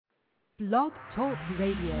Blog Talk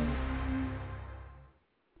Radio.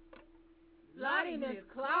 Lordy, Miss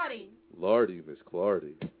Claudie. Lordy, Miss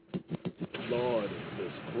Claudie. Lordy,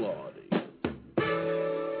 Miss Claudie.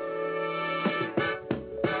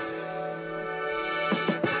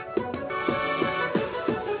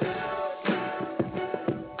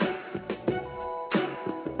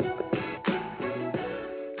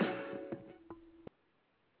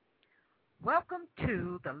 Welcome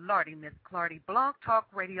to the Lordy Miss Claudie Blog Talk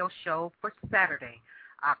Radio Show for Saturday,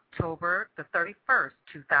 October the 31st,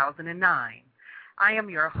 2009. I am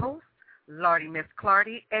your host, Lordy Miss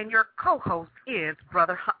Claudie, and your co-host is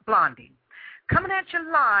Brother Blondie. Coming at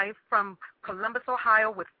you live from Columbus,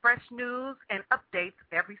 Ohio with fresh news and updates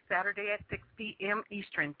every Saturday at 6 p.m.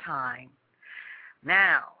 Eastern Time.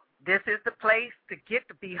 Now, this is the place to get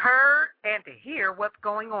to be heard and to hear what's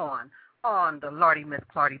going on the Lordy Miss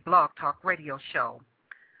Claudie Blog Talk Radio Show.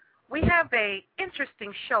 We have an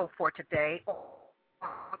interesting show for today on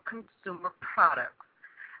consumer products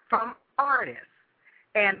from Ardyss.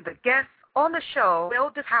 And the guests on the show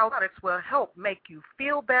will discuss how products will help make you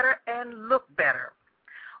feel better and look better.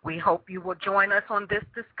 We hope you will join us on this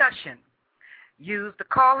discussion. Use the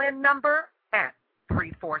call-in number at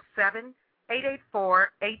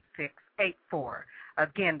 347-884-8684.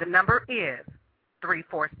 Again, the number is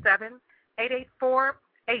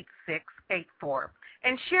 347-884-8684.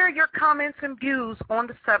 And share your comments and views on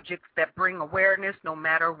the subjects that bring awareness no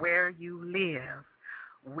matter where you live.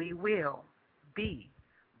 We will be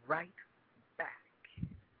right back.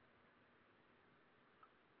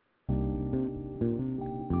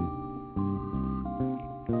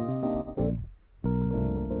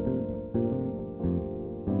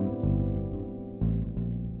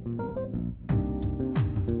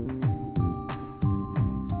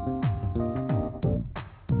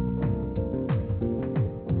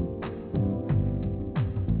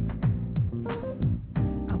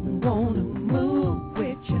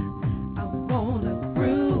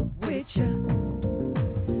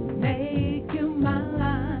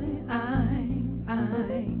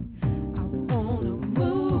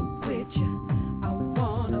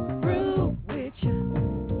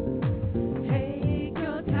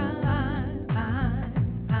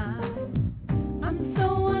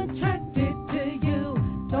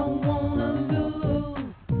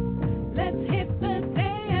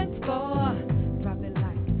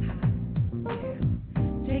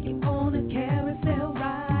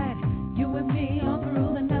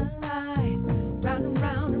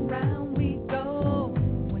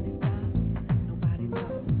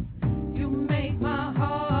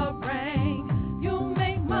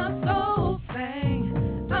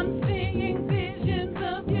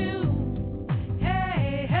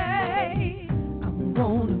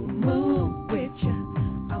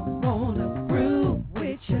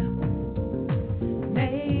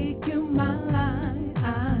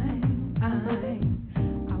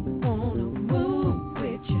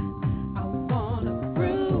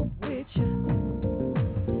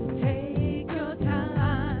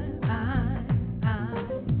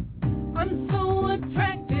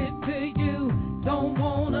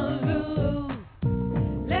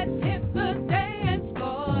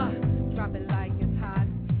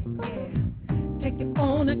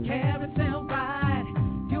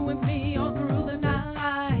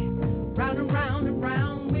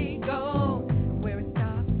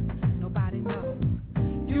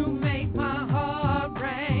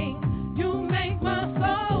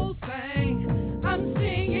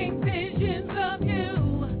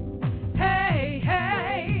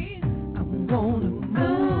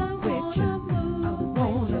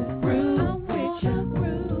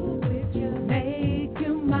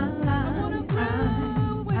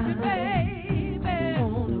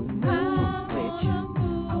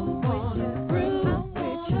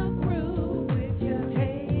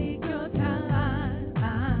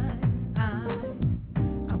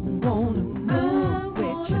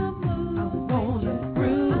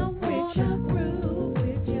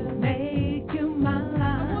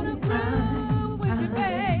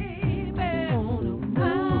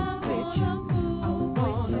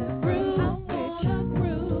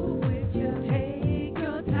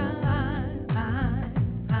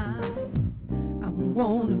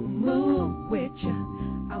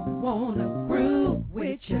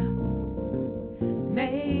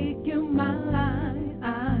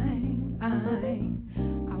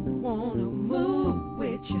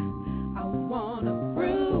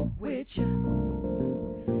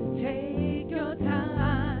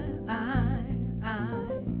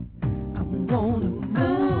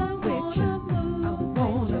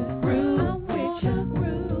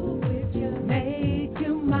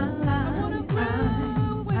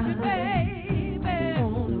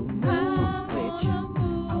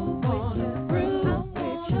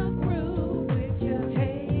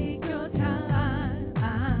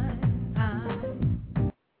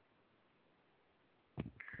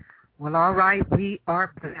 Well, all right, we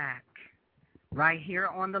are back right here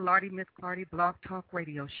on the Lardy Miss Clardy Blog Talk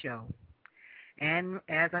Radio Show. And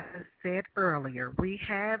as I said earlier, we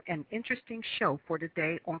have an interesting show for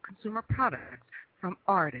today on consumer products from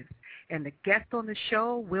Ardyss. And the guest on the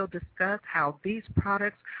show will discuss how these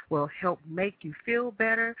products will help make you feel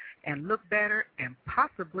better and look better and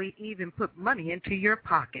possibly even put money into your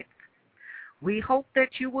pockets. We hope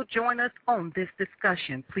that you will join us on this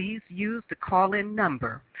discussion. Please use the call-in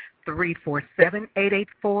number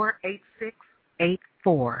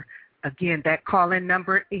 347-884-8684. Again, that call-in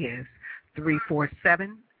number is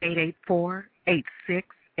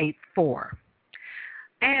 347-884-8684.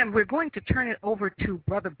 And we're going to turn it over to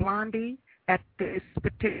Brother Blondie at this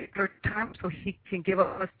particular time so he can give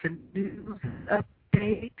us the news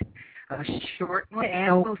update, a short one,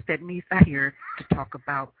 and host that needs out here to talk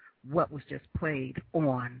about what was just played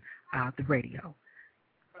on the radio.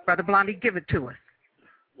 Brother Blondie, give it to us.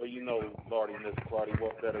 Well, you know, Lardy Miss Clardy,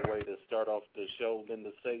 what better way to start off the show than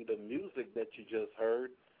to say the music that you just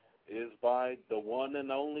heard is by the one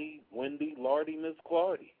and only Wendy Lardy Miss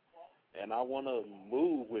Clardy. And I want to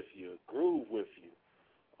move with you, groove with you.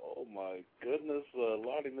 Oh, my goodness,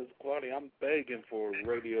 Lardy Miss Clardy, I'm begging for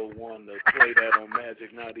Radio 1 to play that on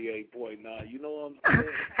Magic 98.9. You know what I'm saying?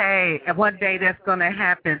 Hey, and one day that's going to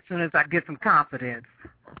happen as soon as I get some confidence.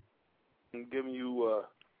 I'm giving you,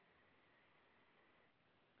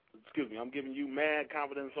 I'm giving you mad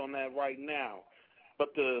confidence on that right now.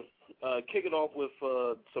 But to kick it off with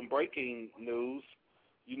some breaking news,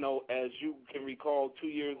 you know, as you can recall 2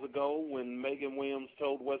 years ago when Megan Williams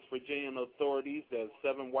told West Virginia authorities that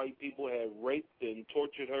 7 white people had raped and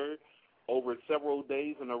tortured her over several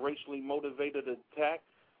days in a racially motivated attack,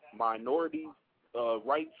 minority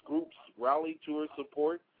rights groups rallied to her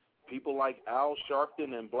support. People like Al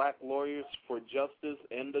Sharpton and Black Lawyers for Justice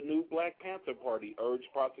and the new Black Panther Party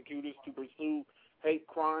urged prosecutors to pursue hate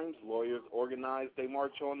crimes. Lawyers organized a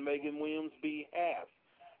march on Megan Williams' behalf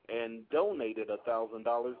and donated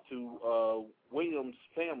 $1,000 to Williams'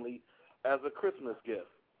 family as a Christmas gift.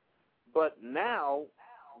 But now,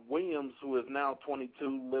 Williams, who is now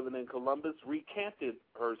 22, living in Columbus, recanted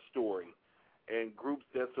her story, and groups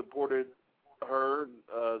that supported her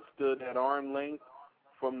stood at arm's length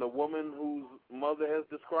from the woman whose mother has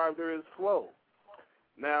described her as slow.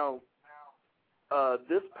 Now,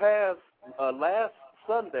 this past last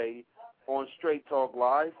Sunday on Straight Talk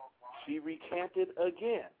Live, she recanted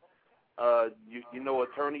again. You know,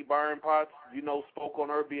 attorney Byron Potts, you know, spoke on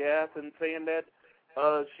her behalf and saying that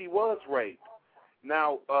she was raped.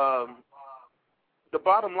 Now, the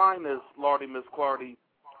bottom line is, Lardy Miss Clardy,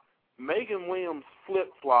 Megan Williams'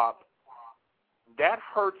 flip-flop, that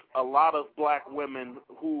hurts a lot of black women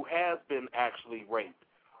who has been actually raped,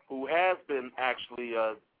 who has been actually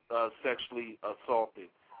sexually assaulted.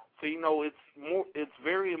 So, you know, it's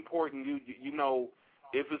very important, you know,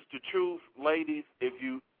 if it's the truth, ladies, if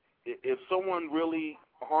someone really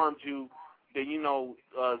harmed you, then, you know,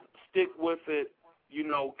 stick with it, you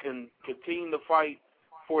know, can continue to fight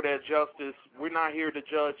for that justice. We're not here to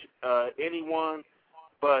judge anyone,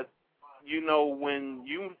 but, you know, when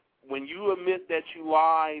you admit that you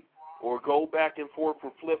lied or go back and forth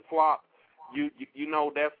for flip-flop, you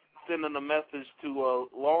know, that's sending a message to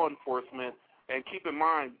law enforcement. And keep in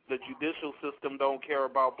mind, the judicial system don't care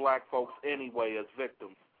about black folks anyway as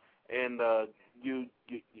victims. And you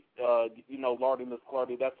know, Lardy Miss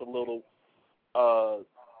Clardy, that's a little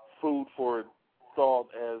food for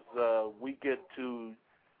thought as we get to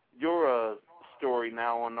your story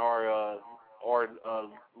now on our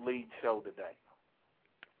lead show today.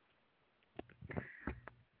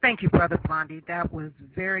 Thank you, Brother Blondie. That was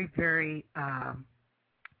very, very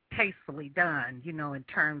tastefully done, you know, in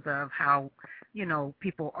terms of how, you know,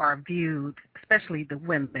 people are viewed, especially the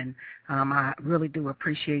women. I really do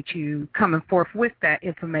appreciate you coming forth with that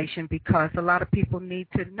information because a lot of people need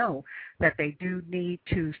to know that they do need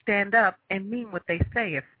to stand up and mean what they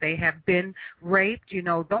say. If they have been raped, you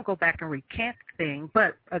know, don't go back and recant things.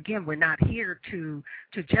 But, again, we're not here to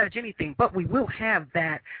judge anything, but we will have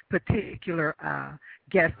that particular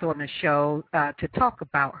guest on the show to talk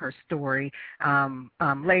about her story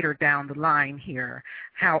later down the line here.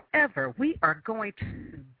 However, we are going to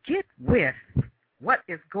get with what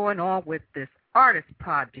is going on with this Ardyss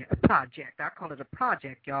project. I call it a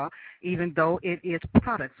project, y'all, even though it is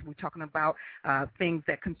products. We're talking about things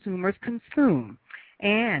that consumers consume.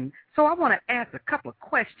 And so I want to ask a couple of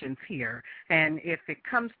questions here. And if it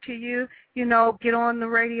comes to you, you know, get on the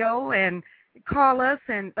radio and call us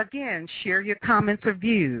and, again, share your comments or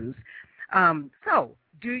views. So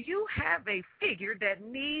do you have a figure that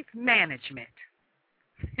needs management?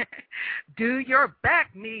 Do your back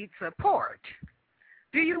need support?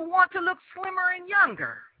 Do you want to look slimmer and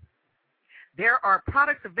younger? There are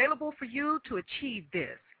products available for you to achieve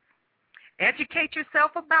this. Educate yourself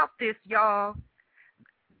about this, y'all.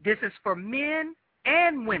 This is for men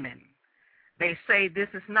and women. They say this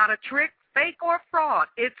is not a trick, fake, or fraud.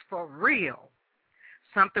 It's for real.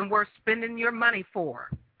 Something worth spending your money for.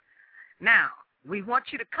 Now, we want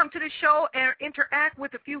you to come to the show and interact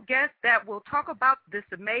with a few guests that will talk about this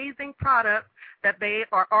amazing product that they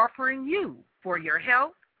are offering you for your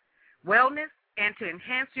health, wellness, and to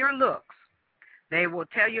enhance your looks. They will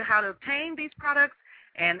tell you how to obtain these products,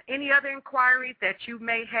 and any other inquiries that you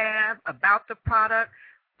may have about the product,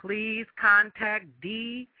 please contact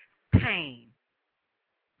D. Payne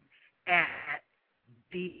at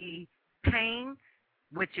D. Payne,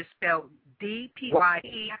 which is spelled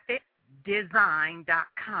D-P-Y-E,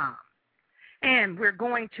 design.com. And we're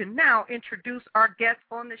going to now introduce our guest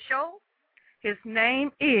on the show. His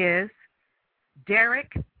name is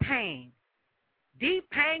Derek Payne, D.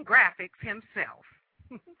 Payne Graphics himself.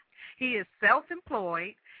 He is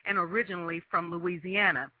self-employed and originally from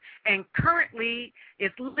Louisiana, and currently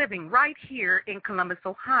is living right here in Columbus,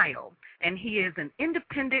 Ohio. And he is an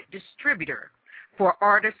independent distributor for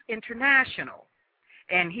Ardyss International.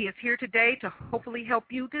 And he is here today to hopefully help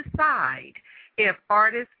you decide if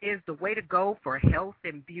Ardyss is the way to go for health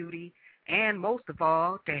and beauty, and most of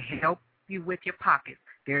all, to help you with your pockets.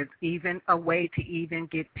 There's even a way to even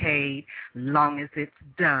get paid, long as it's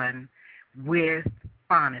done with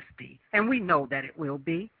honesty. And we know that it will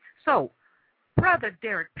be. So, Brother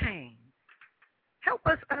Derek Payne, help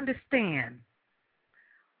us understand.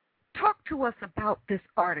 Talk to us about this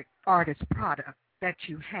Ardyss product that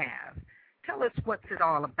you have. Tell us what's it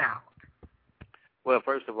all about. Well,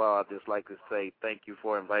 first of all, I'd just like to say thank you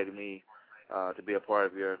for inviting me to be a part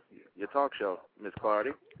of your talk show, Ms.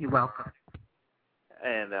 Clardy. You're welcome.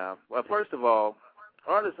 And, well, first of all,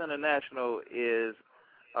 Ardyss International is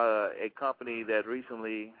a company that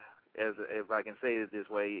recently, if I can say it this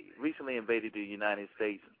way, recently invaded the United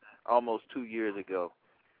States almost 2 years ago.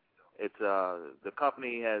 It's the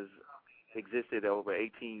company has existed over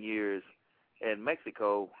 18 years in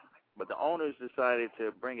Mexico, but the owners decided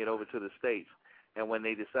to bring it over to the States. And when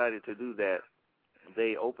they decided to do that,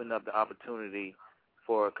 they opened up the opportunity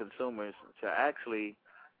for consumers to actually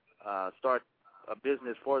start a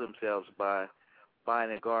business for themselves by buying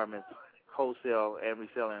their garments wholesale and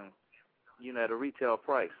reselling, at a retail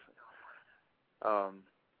price. A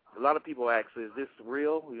lot of people ask, is this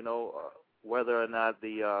real? Whether or not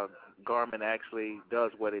the garment actually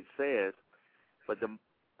does what it says. But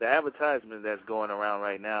the advertisement that's going around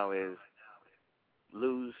right now is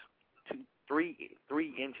lose 3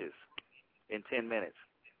 inches in 10 minutes.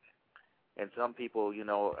 And some people,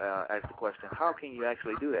 ask the question, how can you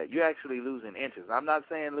actually do that? You're actually losing inches. I'm not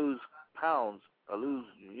saying lose pounds or lose,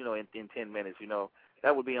 in 10 minutes.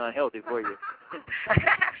 That would be unhealthy for you.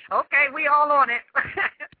 Okay, we all on it.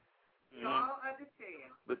 Mm-hmm. All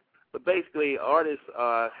understand. But basically, Ardyss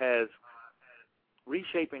has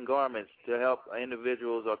reshaping garments to help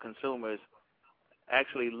individuals or consumers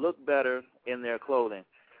actually look better in their clothing.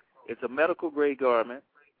 It's a medical-grade garment.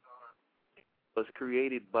 It was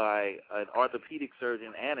created by an orthopedic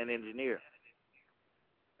surgeon and an engineer.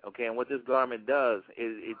 Okay, and what this garment does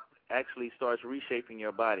is it actually starts reshaping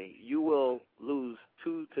your body. You will lose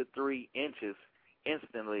 2 to 3 inches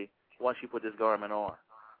instantly once you put this garment on.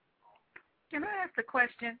 Can I ask a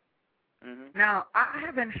question? Mm-hmm. Now, I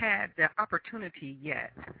haven't had the opportunity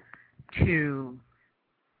yet to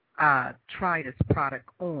try this product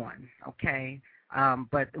on, okay?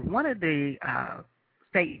 But one of the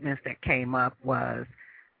statements that came up was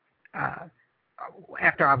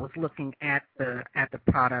after I was looking at the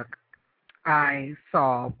product, I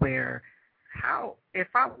saw where if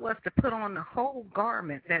I was to put on the whole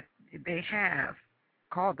garment that they have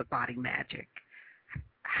called the Body Magic,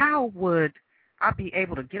 how would I be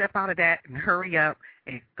able to get up out of that and hurry up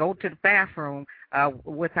and go to the bathroom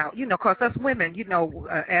without, because us women,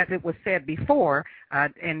 as it was said before,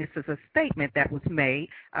 and this is a statement that was made,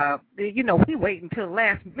 we wait until the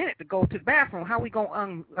last minute to go to the bathroom. How we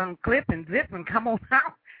going to unclip and zip and come on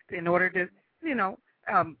out in order to,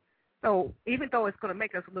 so even though it's going to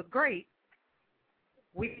make us look great,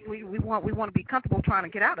 we want to be comfortable trying to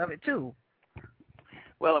get out of it too.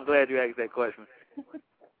 Well, I'm glad you asked that question.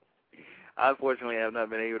 I unfortunately have not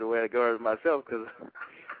been able to wear the garment myself because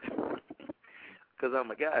I'm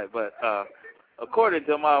a guy. But according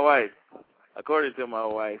to my wife,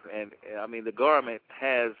 and I mean the garment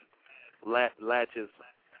has latches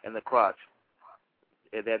in the crotch,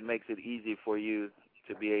 and that makes it easy for you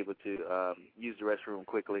to be able to use the restroom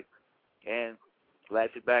quickly. and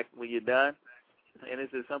latch it back when you're done, and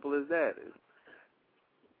it's as simple as that.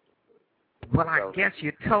 Well, I guess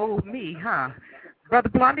you told me, huh? Brother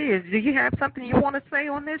Blondie, do you have something you want to say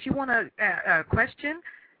on this? You want to question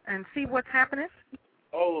and see what's happening?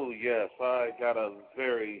 Oh, yes. I got a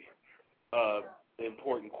very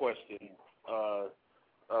important question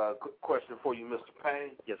question for you, Mr.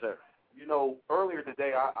 Payne. Yes, sir. You know, earlier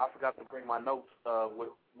today, I forgot to bring my notes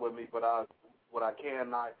with me, but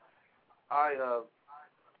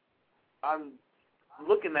I'm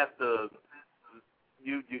looking at the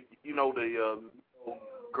the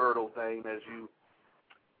girdle thing, as you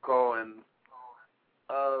call, and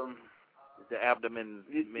the abdomen.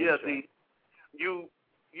 Yeah,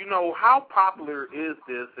 you know, how popular is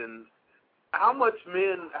this, and how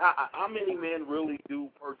many men really do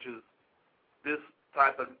purchase this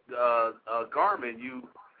type of garment? You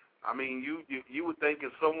would think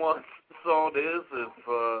if someone saw this, if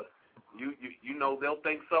they'll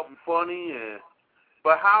think something funny,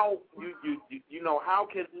 but how how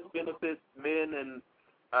can this benefit men, and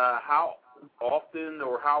how often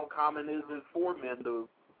or how common is it for men to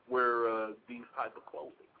wear these type of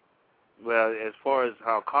clothing? Well, as far as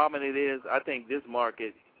how common it is, I think this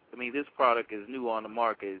product is new on the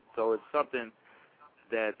market, so it's something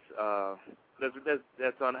that's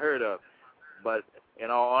unheard of. But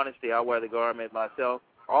in all honesty, I wear the garment myself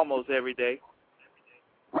almost every day.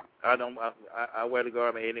 I wear the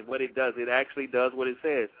garment, and what it does, it actually does what it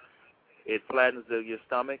says. It flattens your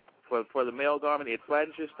stomach. For the male garment, it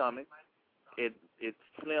flattens your stomach. It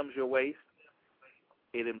slims your waist.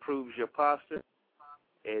 It improves your posture.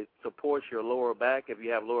 It supports your lower back. If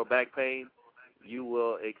you have lower back pain, you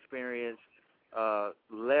will experience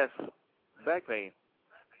less back pain.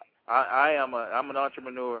 I'm an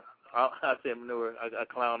entrepreneur. I say manure, a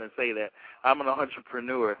clown, and say that. I'm an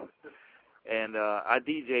entrepreneur, and I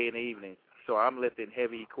DJ in the evenings, so I'm lifting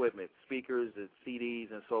heavy equipment, speakers and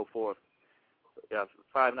CDs and so forth,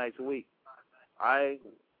 5 nights a week. I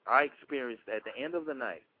experienced at the end of the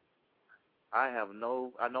night, I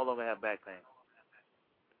no longer have back pain.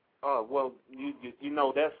 Well, you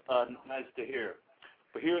know that's nice to hear.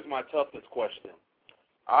 But here's my toughest question.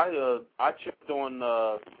 I checked on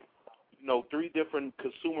 3 different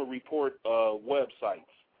Consumer Report websites,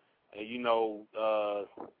 and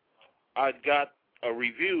I got a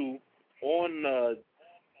review on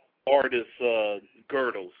Ardyss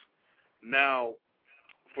girdles. Now,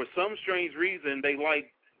 for some strange reason, they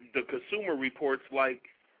like the Consumer Reports like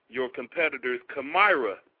your competitors'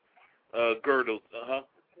 Chimera girdles.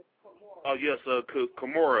 Oh yes,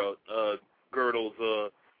 Kimura girdles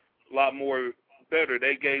a lot more better.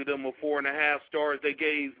 They gave them a 4.5 stars. They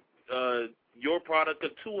gave your product a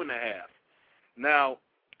 2.5. Now,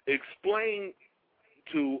 explain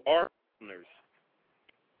to our listeners,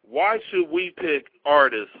 why should we pick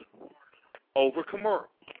Ardyss over Kimura?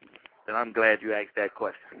 And I'm glad you asked that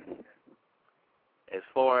question. As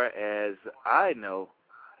far as I know,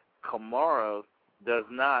 Kimura does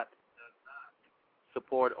not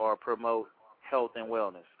support or promote health and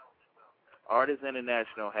wellness. Ardyss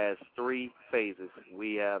International has 3 phases.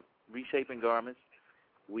 We have reshaping garments,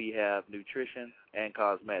 we have nutrition, and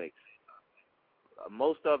cosmetics.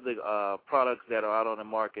 Most of the products that are out on the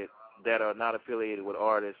market that are not affiliated with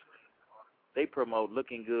Ardyss, they promote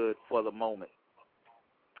looking good for the moment.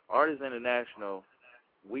 Ardyss International,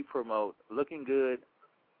 we promote looking good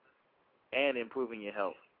and improving your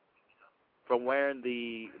health. From wearing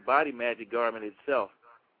the Body Magic garment itself,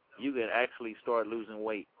 you can actually start losing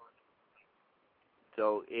weight.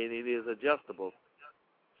 So it is adjustable.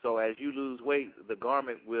 So as you lose weight, the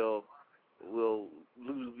garment will you'll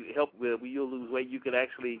lose weight. You can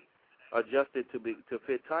actually adjust it to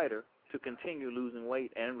fit tighter to continue losing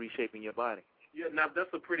weight and reshaping your body. Yeah, now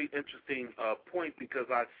that's a pretty interesting point, because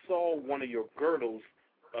I saw one of your girdles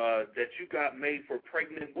that you got made for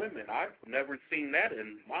pregnant women. I've never seen that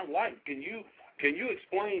in my life. Can you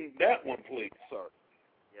explain that one, please, sir?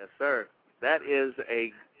 Yes, sir.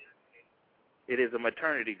 It is a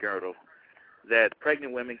maternity girdle that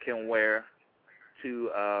pregnant women can wear to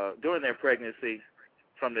during their pregnancy,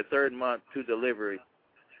 from the 3rd month to delivery.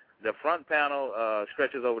 The front panel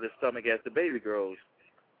stretches over the stomach as the baby grows,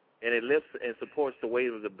 and it lifts and supports the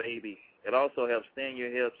weight of the baby. It also helps thin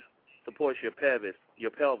your hips, supports your pelvis,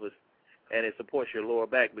 and it supports your lower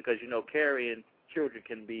back, because carrying children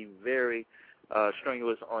can be very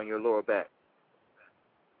strenuous on your lower back.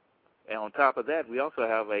 And on top of that, we also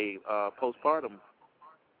have a postpartum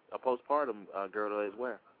girdle as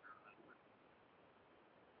well.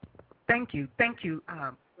 Thank you,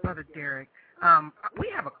 Brother Derek.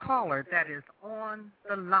 We have a caller that is on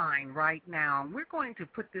the line right now. We're going to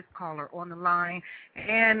put this caller on the line,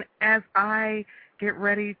 and as I get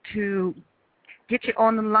ready to get you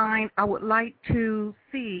on the line, I would like to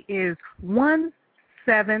see is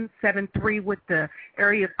 1773 with the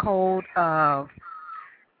area code of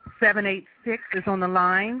 786 is on the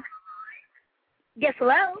line. Yes,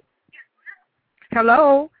 hello.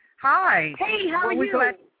 Hello. Hi. Hey, how are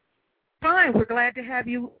you? Fine. We're glad to have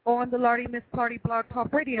you on the Lardy Miss Clardy Blog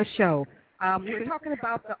Talk Radio Show. We're talking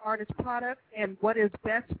about the Ardyss products and what is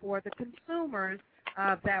best for the consumers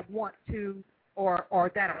that want to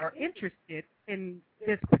or that are interested in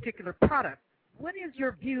this particular product. What is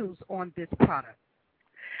your views on this product?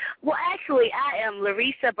 Well, actually, I am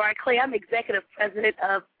Larissa Barclay. I'm executive president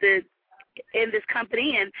of in this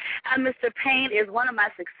company, and Mr. Payne is one of my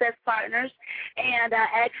success partners, and I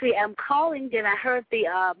actually am calling, and I heard the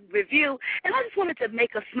review, and I just wanted to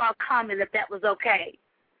make a small comment if that was okay.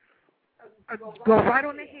 Go right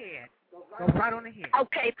on ahead. Go right on ahead.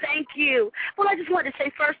 Okay, thank you. Well, I just wanted to say,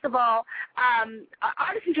 first of all,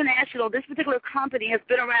 Ardyss International, this particular company, has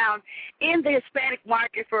been around in the Hispanic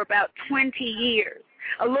market for about 20 years.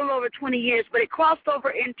 A little over 20 years, but it crossed over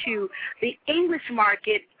into the English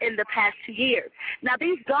market in the past 2 years. Now,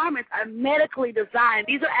 these garments are medically designed.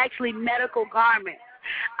 These are actually medical garments.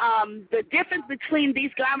 The difference between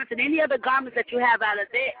these garments and any other garments that you have out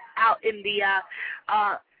in the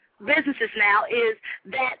businesses now is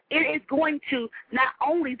that it is going to not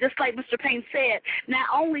only, just like Mr. Payne said, not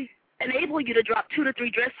only enable you to drop 2 to 3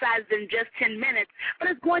 dress sizes in just 10 minutes, but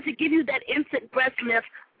it's going to give you that instant breast lift,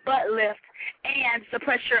 butt lift, and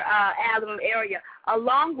suppress your abdomen area,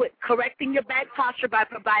 along with correcting your back posture by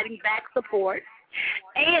providing back support.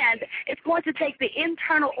 And it's going to take the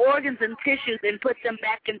internal organs and tissues and put them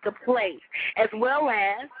back into place, as well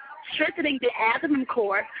as strengthening the abdomen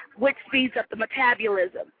core, which speeds up the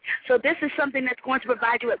metabolism. So this is something that's going to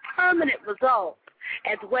provide you with permanent results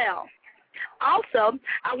as well. Also,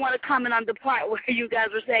 I want to comment on the part where you guys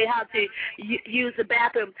were saying how to use the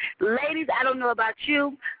bathroom. Ladies, I don't know about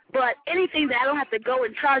you, but anything that I don't have to go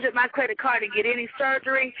and charge up my credit card and get any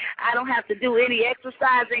surgery, I don't have to do any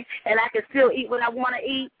exercising, and I can still eat what I want to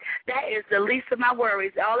eat, that is the least of my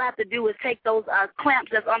worries. All I have to do is take those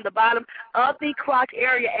clamps that's on the bottom of the crotch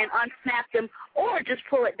area and unsnap them, or just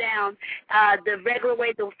pull it down the regular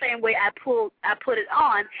way, the same way I put it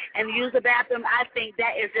on, and use the bathroom. I think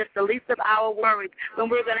that is just the least of our worries when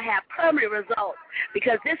we're going to have permanent results,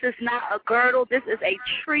 because this is not a girdle. This is a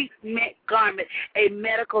treatment garment, a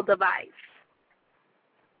medical device.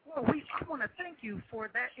 Well, I want to thank you for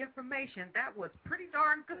that information. That was pretty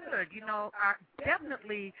darn good. You know, I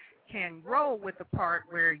definitely can roll with the part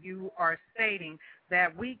where you are stating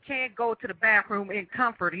that we can't go to the bathroom in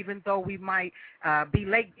comfort, even though we might be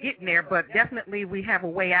late getting there, but definitely we have a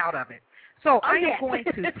way out of it. So I am going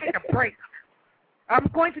to take a break. I'm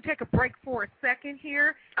going to take a break for a second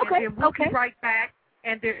here, and then we'll be right back.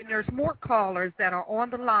 And there's more callers that are on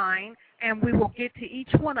the line, and we will get to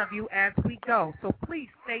each one of you as we go. So please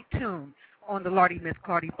stay tuned on the Lardy Miss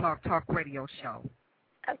Clardy Blog Talk Radio Show.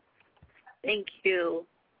 Thank you.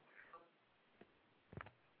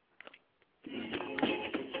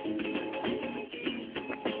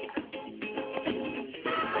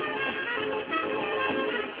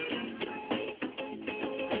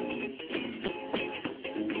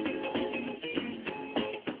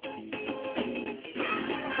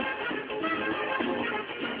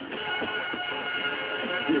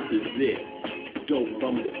 This is it. Dope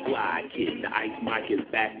from the fly kid. The ice mic is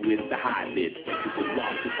back with the high bits. This is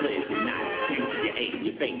lost to players and not you ain't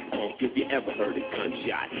your face funk if you ever heard a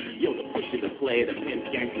gunshot. Yo, the pusher, the player, the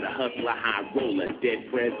pimp gangster, the hustler, high roller, dead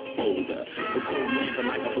press folder. The cold man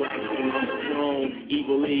like a black king on the throne.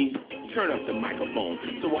 Evilly, turn up the microphone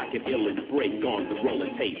so I can illustrate on the roller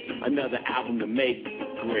tape. Another album to make,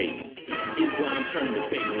 great. Islam turned the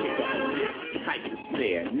bass kick up a bit. Type the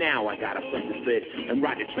snare, now I gotta flip the fit and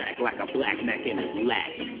ride the track like a black neck in his lap.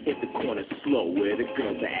 Hit the corner slow where the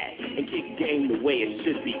girls are at and kick game the way it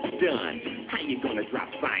should be done. How you gonna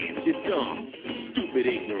drop science? You're dumb, stupid,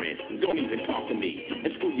 ignorant. Don't even talk to me.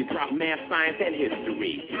 In school you drop math, science, and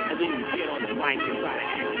history, and then you get on the mic and try to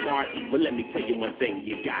act smart. But let me tell you one thing,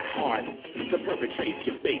 you got heart to perpetrate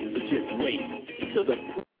your fate, so just wait till the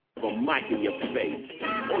of a mic in your face.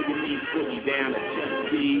 All you need is really down to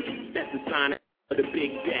just be. That's the sign of the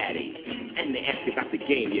Big Daddy. And they ask about the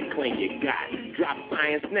game you claim you got. Drop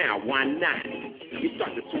science now, why not? You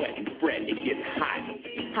start to sweat and fret, it gets hot.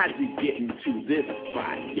 How'd you get into this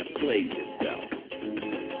spot? You played yourself.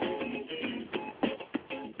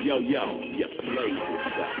 Yo, you played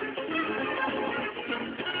yourself.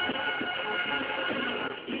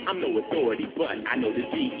 I'm no authority, but I know the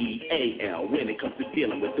DEAL when it comes to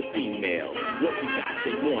dealing with the female. What you got,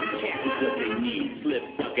 they want, cat is what they need. Slip,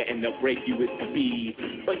 sucker, and they'll break you with speed.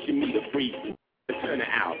 But you meet a freak, turn her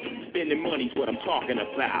out. Spending money's what I'm talking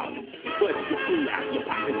about. But you flew out, your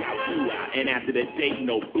pockets got flew out. And after the date,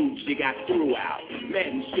 no boots, you got threw out. Mad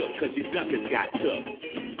and shook, cause your duckers got took.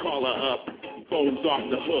 Call her up, phone's off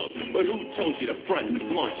the hook. But who told you to front and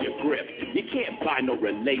flaunt your grip? You can't buy no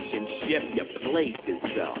relationship, you played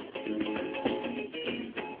yourself.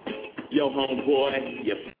 Yo, homeboy,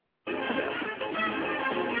 you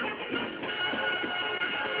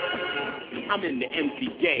I'm in the MC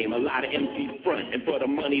game, a lot of MCs front, and for the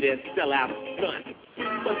money they sell out stunt.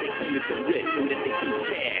 But they claim it's the rich and that they keep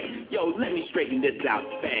cash. Yo, let me straighten this out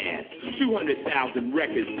fast. 200,000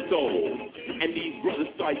 records sold, and these brothers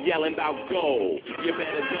start yelling about gold. You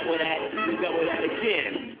better double that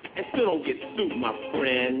again, and still don't get sued, my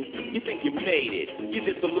friend. You think you made it, you're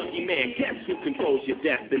just a lucky man. Guess who controls your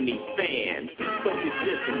destiny? Fans. But you're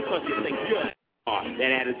distant cause you think you're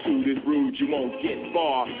that attitude is rude, you won't get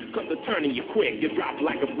far. Cause they're turning you quick, you drop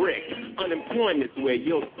like a brick. Unemployment's where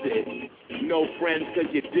you'll sit. No friends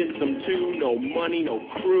cause you did them too. No money, no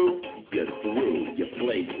crew. You're through, you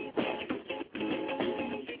played yourself.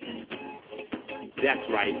 That's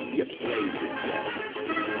right, you played yourself.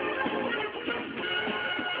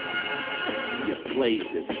 You played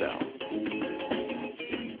yourself.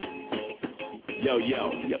 Yo,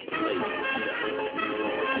 you played yourself.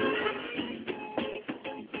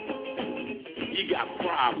 You got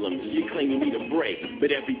problems, you claim you need a break, but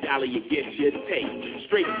every dollar you get, you take.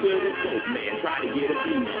 Straight to the dope, man, try to get a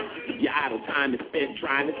beamer. Your idle time is spent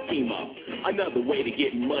trying to scheme up another way to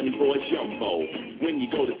get money for a jumbo. When you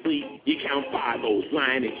go to sleep, you count 5-0s,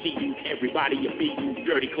 lying and cheating. Everybody you're beating,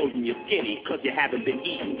 dirty clothes and you're skinny, cause you haven't been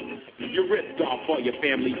eating. You're ripped off for your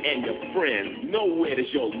family and your friends. Nowhere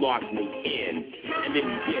does your larceny end. And then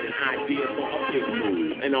you get an idea for a big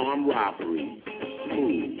move, an armed robbery.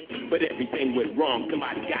 Smooth. But everything went wrong,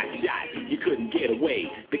 somebody got shot, you couldn't get away.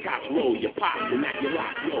 The cops rolled your pops and now you're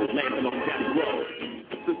locked, landing on death row.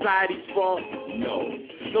 Society's fault? No.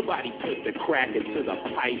 Nobody put the crack into the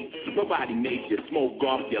pipe. Nobody made you smoke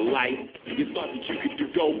off your life. You thought that you could do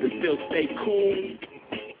dope and still stay cool?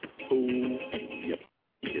 Fool, you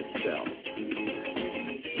yourself.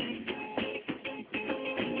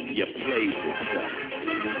 You played yourself.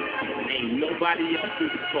 Ain't nobody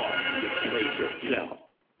else's fault. You played yourself.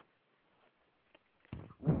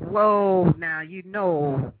 Whoa, now you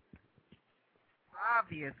know,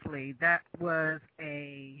 obviously that was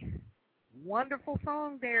a wonderful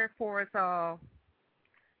song there for us all.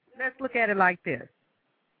 Let's look at it like this.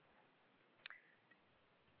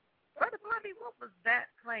 Brother Blondie, what was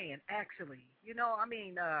that playing, actually? You know, I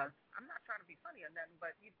mean, I'm not trying to be funny or nothing,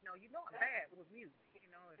 but, you know I'm bad with music.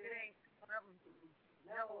 You know, if it ain't something, or something,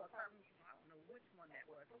 I don't know which one that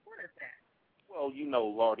was. But what is that? Well, you know,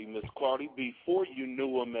 Lardy, Miss Clardy, before you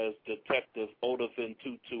knew him as Detective Odafin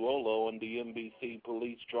Tutuolo in the NBC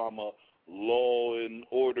police drama Law and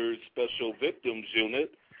Order Special Victims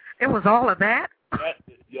Unit. It was all of that?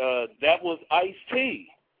 That was Ice-T,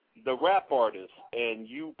 the rap artist, and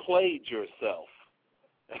you played yourself.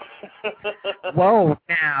 Whoa,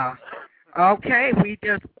 now. Okay, we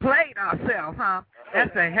just played ourselves, huh?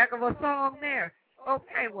 That's a heck of a song there.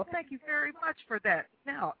 Okay, well, thank you very much for that.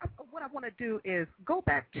 Now, what I want to do is go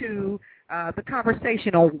back to the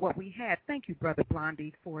conversation on what we had. Thank you, Brother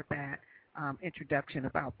Blondie, for that introduction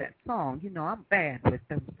about that song. You know, I'm bad with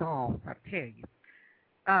those songs, I tell you.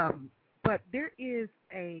 But there is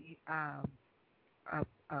a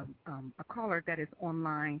caller that is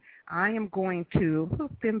online. I am going to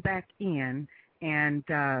hook them back in and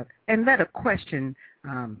let a question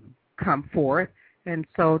come forth. And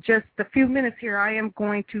so just a few minutes here, I am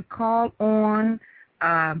going to call on,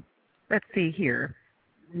 let's see here,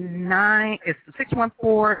 it's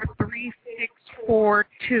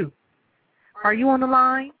 614-3642. Are you on the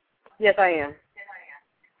line? Yes, I am.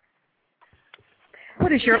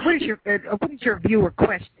 What is your viewer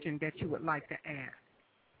question that you would like to ask?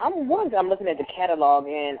 I'm looking at the catalog,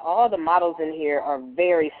 and all the models in here are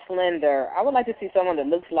very slender. I would like to see someone that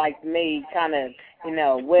looks like me, kind of,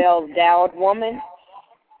 well-endowed woman.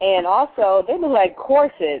 And also, they look like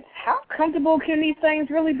corsets. How comfortable can these things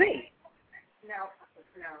really be? No.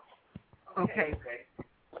 Okay. Okay,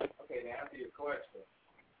 to answer your question,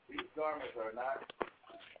 these garments are not...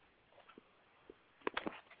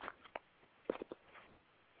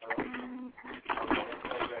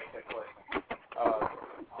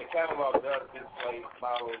 The catalog does display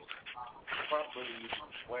models probably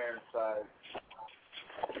wearing size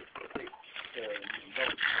 6 to 6.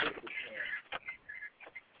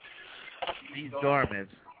 these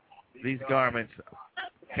garments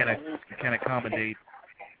can accommodate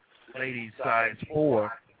ladies size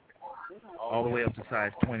 4 all the way up to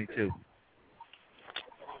size 22.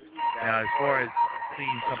 Now, as far as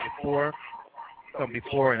seeing some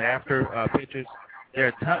before and after pictures, there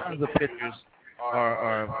are tons of pictures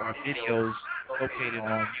or videos located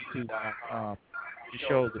on YouTube to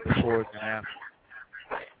show the befores and afters.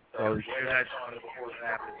 So they're not showing the befores and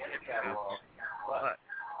afters,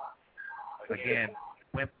 but again,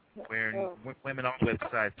 women on the way up to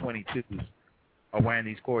size 22s are wearing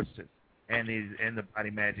these corsets and the Body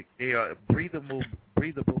Magic. They are breathable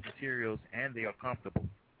materials and they are comfortable.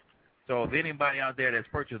 So if anybody out there that's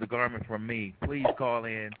purchased a garment from me, please call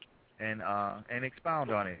in and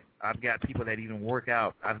expound on it. I've got people that even work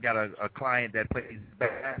out. I've got a client that plays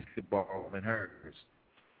basketball in hers.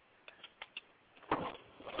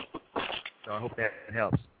 So I hope that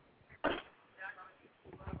helps.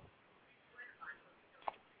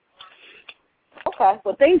 Okay.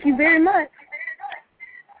 Well, thank you very much.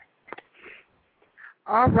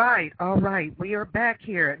 All right. We are back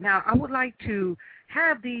here. Now, I would like to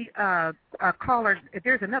have the caller,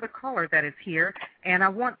 there's another caller that is here, and I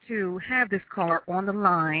want to have this caller on the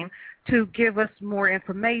line to give us more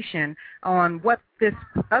information on what this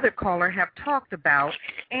other caller have talked about,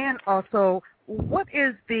 and also what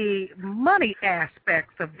is the money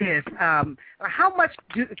aspects of this? How much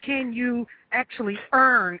can you actually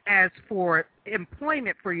earn as for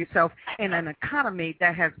employment for yourself in an economy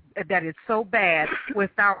that is so bad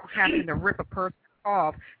without having to rip a person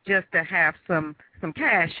off just to have some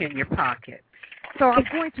cash in your pocket? So I'm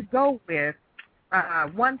going to go with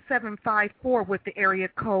 1754 with the area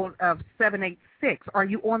code of 786. Are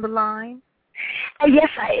you on the line? Yes,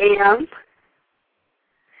 I am.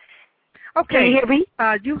 Okay. Can you hear me?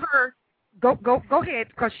 You heard. Go ahead,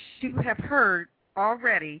 because you have heard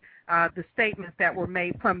already the statements that were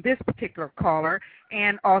made from this particular caller,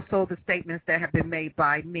 and also the statements that have been made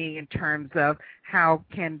by me in terms of how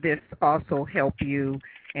can this also help you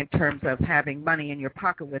in terms of having money in your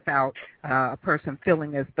pocket without a person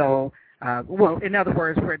feeling as though, well, in other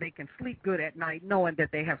words, where they can sleep good at night knowing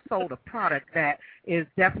that they have sold a product that is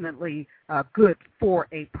definitely good for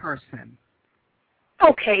a person.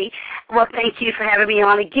 Okay. Well, thank you for having me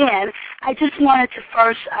on again. I just wanted to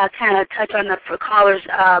first kind of touch on the callers.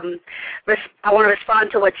 I want to respond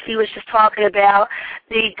to what she was just talking about.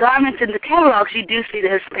 The garments in the catalogs, you do see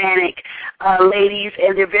the Hispanic ladies,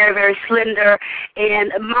 and they're very, very slender.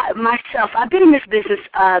 And myself, I've been in this business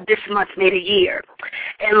this month made a year.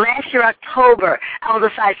 And last year, October, I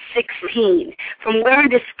was a size 16. From wearing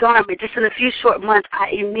this garment, just in a few short months, I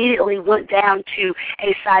immediately went down to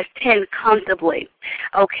a size 10 comfortably.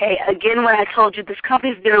 Okay, again, when I told you this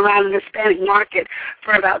company's been around in the Hispanic market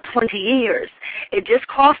for about 20 years, it just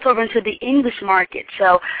crossed over into the English market.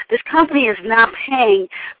 So this company is now paying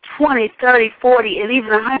 $20, $30, $40, and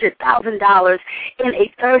even $100,000 in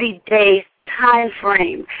a 30-day time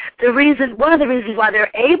frame. One of the reasons why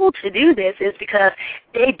they're able to do this is because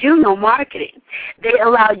they do know marketing. They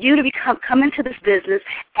allow you to come into this business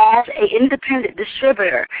as an independent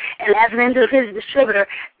distributor, and as an independent distributor,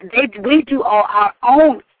 we do all our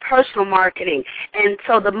own personal marketing. And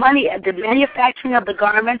so the manufacturing of the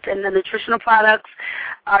garments and the nutritional products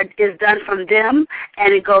is done from them,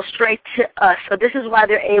 and it goes straight to us. So this is why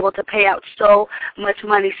they're able to pay out so much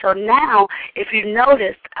money. So now, if you've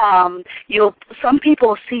noticed, some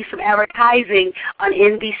people see some advertising on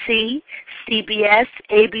NBC, CBS,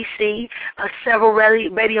 ABC, several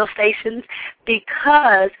radio stations,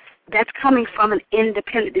 because that's coming from an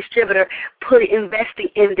independent distributor investing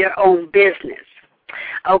in their own business.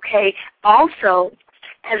 Okay. Also,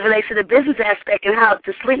 as it relates to the business aspect and how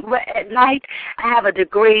to sleep at night, I have a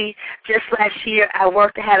degree. Just last year, I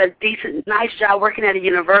had a nice job working at a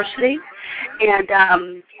university, and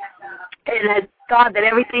I thought that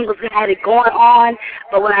everything had it going on.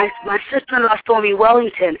 But when my sister-in-law, Stormy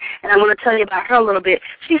Wellington, and I'm going to tell you about her a little bit.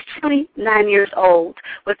 She's 29 years old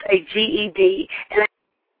with a GED, and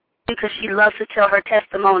because she loves to tell her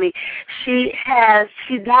testimony. She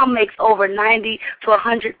now makes over $90,000 to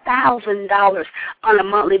 $100,000 on a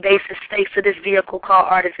monthly basis thanks to this vehicle called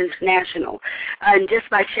Ardyss International. And just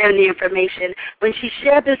by sharing the information, when she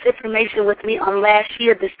shared this information with me on last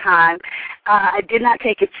year this time, I did not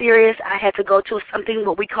take it serious. I had to go to something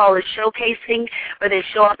what we call a showcasing, where they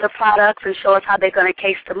show off the products and show us how they're going to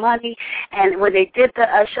case the money. And when they did the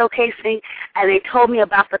showcasing, and they told me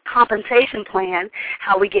about the compensation plan,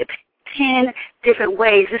 how we get 10 different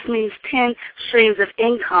ways. This means 10 streams of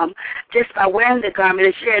income just by wearing the garment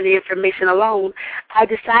and sharing the information alone. I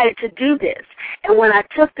decided to do this. And when I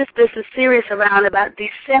took this business serious around about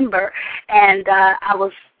December, and I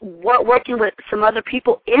was working with some other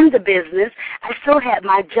people in the business, I still had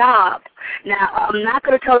my job. Now, I'm not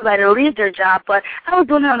going to tell everybody to leave their job, but I was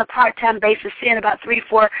doing it on a part-time basis, seeing about $3,000,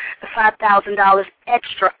 $4,000 to $5,000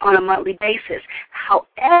 extra on a monthly basis.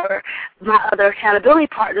 However, my other accountability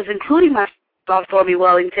partners, including my boss, Stormy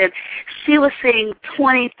Wellington, she was seeing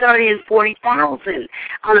 $20,000, $30,000, and $40,000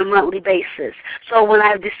 on a monthly basis. So when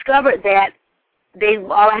I discovered that,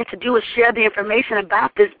 all I had to do was share the information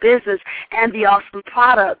about this business and the awesome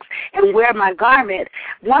products and wear my garment.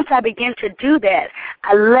 Once I began to do that,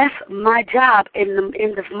 I left my job in the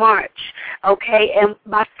end of March, okay, and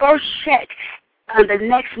my first check the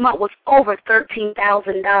next month was over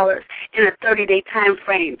 $13,000 in a 30-day time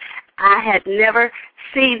frame. I had never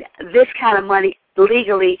seen this kind of money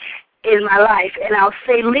legally in my life, and I'll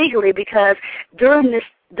say legally because during the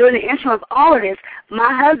interim of all of this,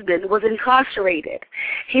 my husband was incarcerated.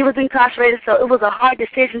 He was incarcerated, so it was a hard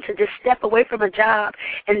decision to just step away from a job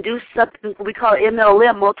and do something we call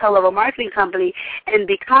MLM, multi-level marketing company, and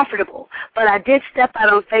be comfortable. But I did step out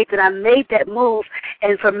on faith, and I made that move.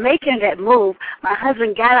 And for making that move, my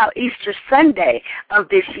husband got out Easter Sunday of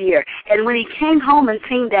this year. And when he came home and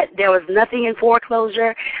seen that there was nothing in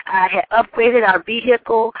foreclosure, I had upgraded our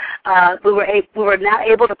vehicle. We were now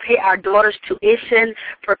able to pay our daughter's tuition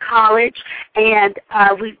for college, and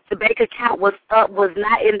the bank account was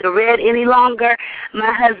not in the red any longer.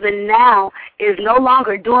 My husband now is no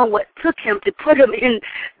longer doing what took him to put him into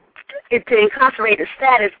incarcerated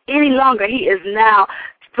status any longer. He is now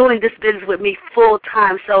doing this business with me full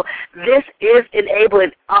time. So this is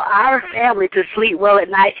enabling our family to sleep well at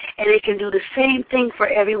night, and it can do the same thing for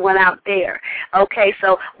everyone out there. Okay,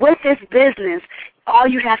 so with this business, all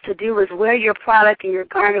you have to do is wear your product and your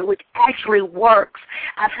garment, which actually works.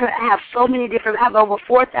 I have so many different, I have over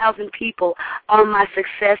 4,000 people on my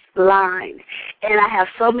success line, and I have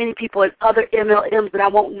so many people in other MLMs that I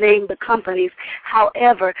won't name the companies.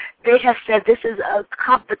 However, they have said this is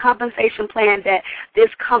the compensation plan that this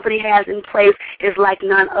company has in place is like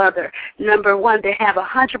none other. Number one, they have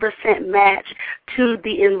 100% match to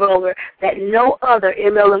the enroller that no other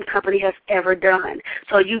MLM company has ever done.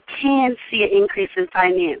 So you can see an increase in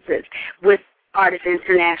finances with Ardyss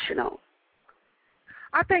International.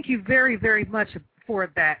 I thank you very, very much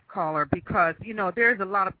for that, caller, because, there's a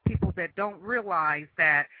lot of people that don't realize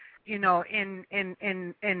that, in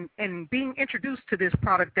being introduced to this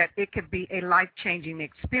product, that it could be a life-changing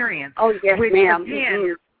experience. Oh, yes, ma'am.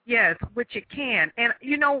 Again, yes, which it can. And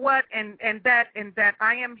you know what? And that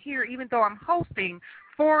I am here, even though I'm hosting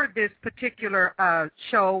for this particular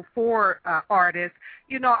show for Ardyss,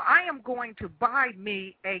 I am going to buy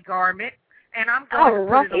me a garment, and I'm going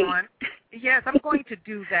to put it on. Yes, I'm going to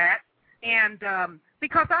do that. And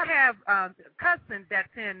because I have a cousin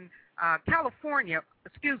that's in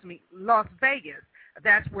Las Vegas.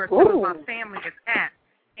 That's where some of my family is at.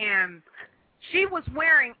 And she was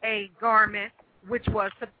wearing a garment which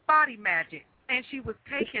was the Body Magic, and she was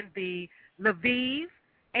taking the Lviv,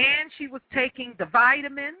 and she was taking the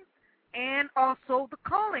vitamins, and also the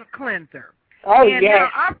colon cleanser. Oh, and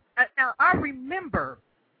yes. Now I remember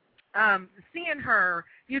seeing her,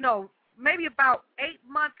 maybe about 8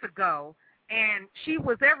 months ago, and she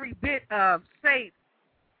was every bit of, say,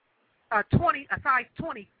 a size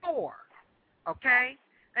 24, okay?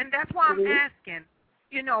 And that's why I'm asking,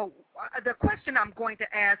 the question I'm going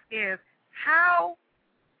to ask is, how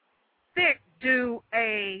thick do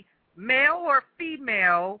a male or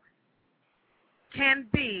female can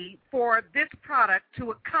be for this product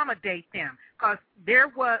to accommodate them? Because there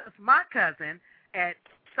was my cousin at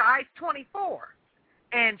size 24,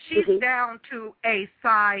 and she's down to a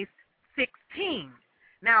size 16.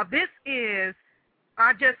 Now, this is,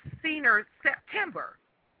 I just seen her September,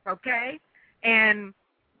 okay? And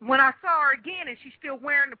when I saw her again, and she's still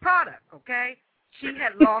wearing the product, okay, she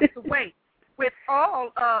had lost the weight with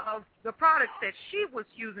all of the products that she was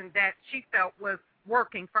using that she felt was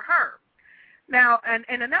working for her. Now, and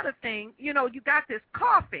another thing, you got this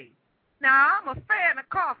coffee. Now, I'm a fan of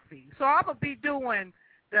coffee, so I'm going to be doing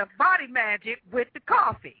the Body Magic with the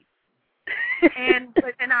coffee. and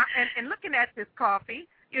looking at this coffee,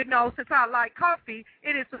 since I like coffee,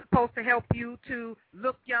 it is supposed to help you to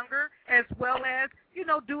look younger as well as,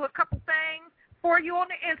 do a couple things for you on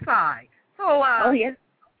the inside. So,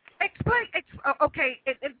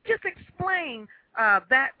 just explain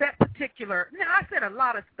that particular. Now, I said a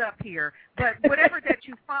lot of stuff here, but whatever that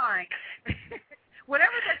you find,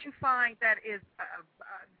 whatever that you find that is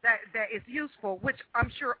that is useful, which I'm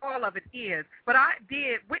sure all of it is, but I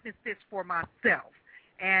did witness this for myself.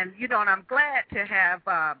 And, and I'm glad to have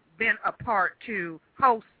been a part to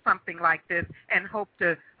host something like this and hope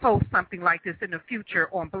to host something like this in the future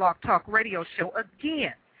on Blog Talk Radio Show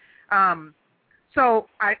again. So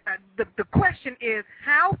the question is,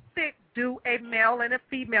 how thick do a male and a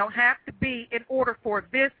female have to be in order for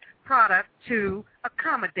this product to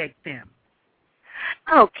accommodate them?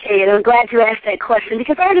 Okay, and I'm glad you asked that question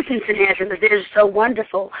because Ardyss International is so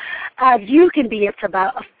wonderful. You can be up to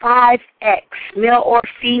about a 5X, male or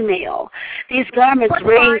female. These garments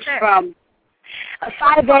range from a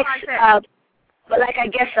 5X, like I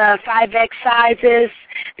guess 5X sizes.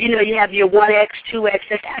 You have your 1X, 2X,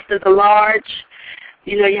 that's after the large.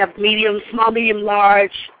 You have medium, small, medium,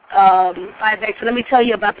 large, 5X. So let me tell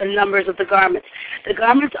you about the numbers of the garments. The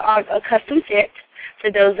garments are a custom fit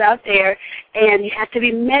for those out there, and you have to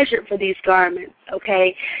be measured for these garments,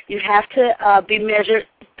 okay? You have to be measured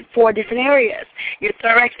 4 different areas: your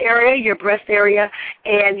thorax area, your breast area,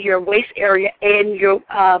 and your waist area, and your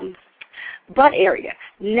butt area.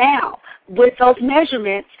 Now, with those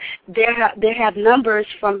measurements, they have numbers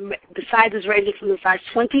from the sizes ranging from the size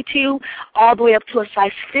 22 all the way up to a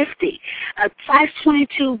size 50. A size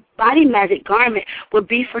 22 body magic garment would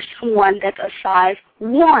be for someone that's a size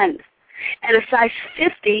 1. And a size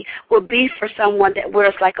 50 would be for someone that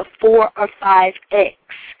wears like a 4 or 5X.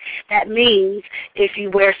 That means if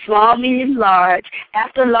you wear small, medium, large,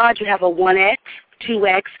 after large you have a 1X,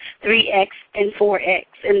 2X, 3X, and 4X,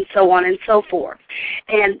 and so on and so forth.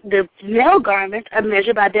 And the male garments are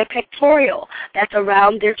measured by their pectoral. That's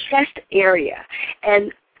around their chest area.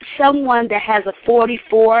 And someone that has a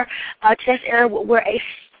 44 chest area will wear a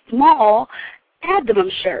small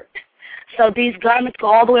abdomen shirt. So these garments go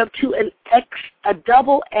all the way up to a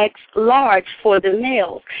double X large for the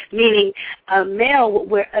males, meaning a male would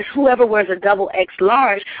wear, whoever wears a double X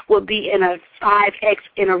large would be in a 5X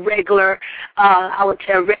in a regular, I would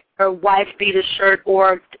say a regular wife beater shirt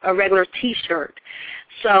or a regular T-shirt.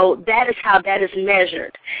 So that is how that is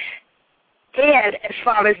measured. And as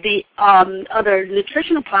far as the other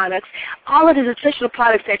nutritional products, all of the nutritional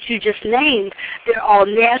products that you just named, they're all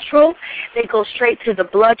natural. They go straight to the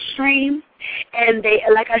bloodstream. And they,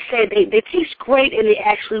 like I said, they taste great and they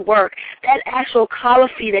actually work. That actual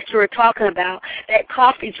coffee that you were talking about, that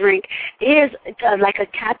coffee drink, is like a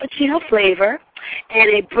cappuccino flavor, and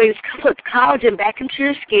it puts collagen back into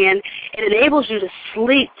your skin. It enables you to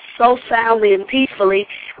sleep so soundly and peacefully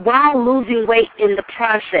while losing weight in the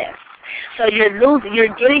process. So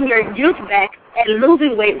you're getting your youth back and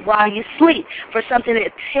losing weight while you sleep for something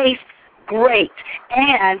that tastes great,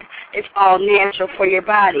 and it's all natural for your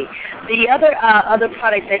body. The other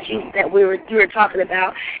product that we were talking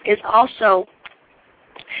about is also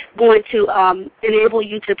going to enable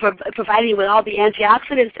you to provide you with all the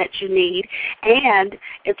antioxidants that you need, and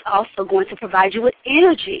it's also going to provide you with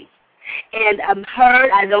energy. And I'm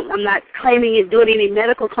not claiming and doing any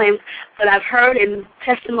medical claims, but I've heard in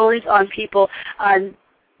testimonies on people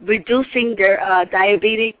reducing their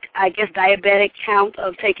diabetic count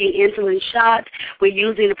of taking insulin shots. We're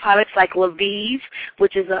using the products like Leveve,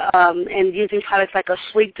 which is and using products like a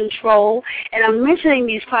sleep control. And I'm mentioning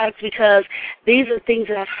these products because these are things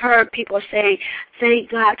that I've heard people saying, thank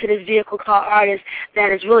God to this vehicle called Ardyss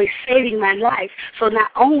that is really saving my life. So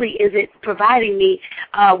not only is it providing me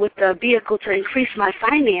with the vehicle to increase my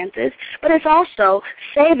finances, but it's also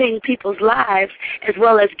saving people's lives as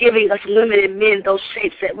well as giving us women and men those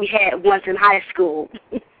shapes that we had once in high school.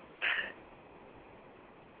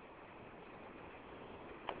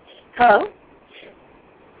 Hello?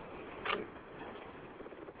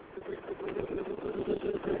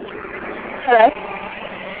 Hello?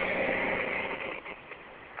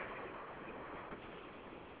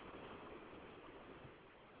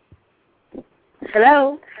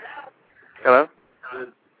 Hello? Hello?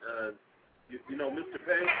 Mr.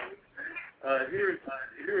 Payne,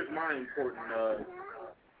 here's my important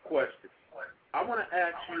question. I want to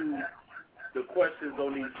ask you the questions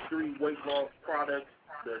on these 3 weight loss products,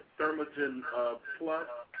 the Thermogen Plus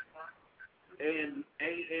and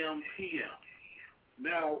AM/PM.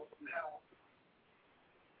 Now,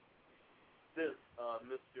 this,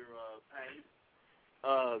 Mr.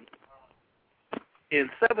 Payne, in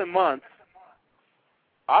 7 months,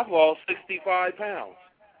 I've lost 65 pounds,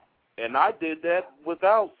 and I did that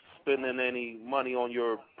without spending any money on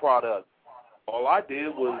your product. All I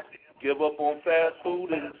did was give up on fast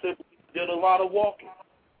food and simply did a lot of walking.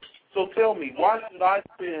 So tell me, why should I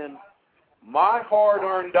spend my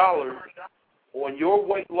hard-earned dollars on your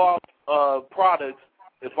weight loss products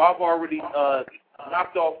if I've already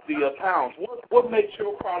knocked off the pounds. What makes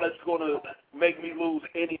your products going to make me lose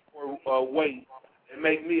any more weight and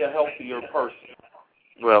make me a healthier person?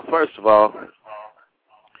 Well, first of all,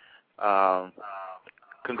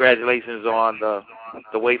 congratulations on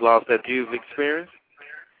the weight loss that you've experienced.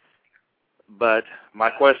 But my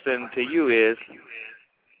question to you is,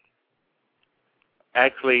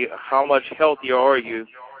 actually, how much healthier are you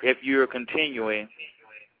if you're continuing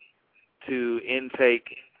to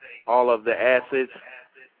intake all of the acids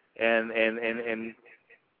and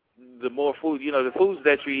the more food, the foods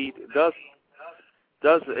that you eat does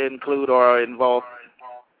include or involve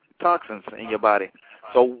toxins in your body.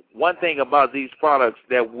 So one thing about these products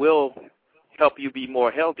that will help you be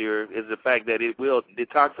more healthier is the fact that it will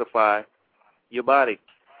detoxify your body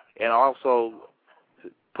and also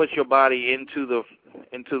put your body into the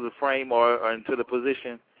frame or into the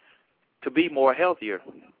position to be more healthier.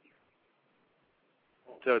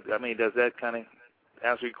 So, I mean, does that kind of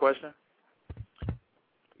answer your question?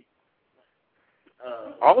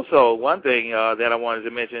 Also, one thing that I wanted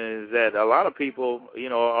to mention is that a lot of people,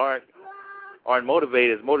 aren't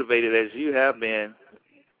motivated as you have been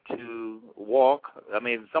to walk. I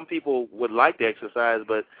mean, some people would like to exercise,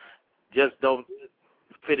 but just don't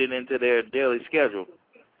fit it into their daily schedule.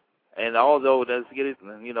 And although let's get it,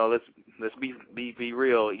 let's be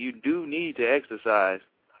real, you do need to exercise,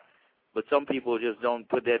 but some people just don't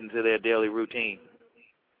put that into their daily routine.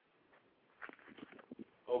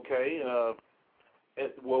 Okay.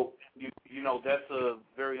 Well, that's a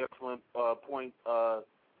very excellent point,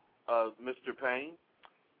 Mr. Payne.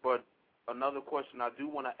 But another question I do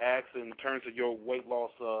want to ask in terms of your weight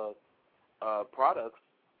loss products,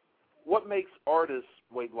 what makes Ardyss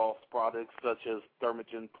weight loss products such as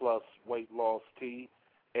Thermogen Plus Weight Loss Tea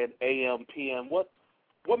and AM/PM, what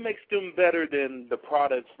makes them better than the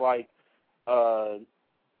products like,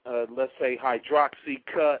 let's say,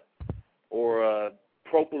 Hydroxycut or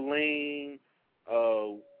Propylene,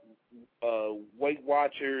 Weight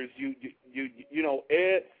Watchers?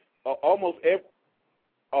 Almost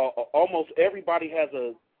everybody has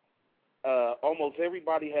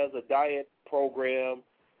a diet program.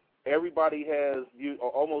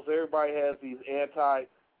 Almost everybody has these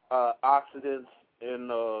antioxidants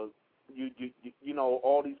and all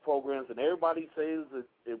these programs, and everybody says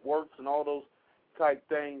it works and all those type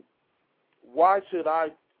things. Why should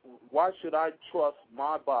I trust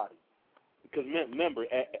my body? Because remember,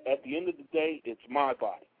 at the end of the day, it's my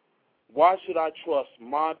body. Why should I trust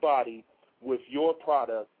my body with your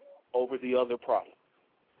product over the other product?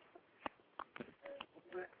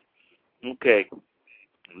 Okay.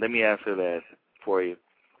 Let me answer that for you.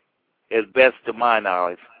 As best to my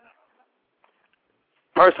knowledge,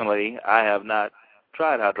 personally, I have not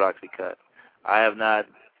tried Hydroxycut. I have not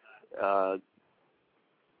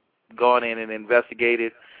gone in and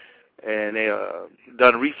investigated and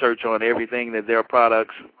done research on everything that their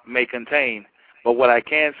products may contain. But what I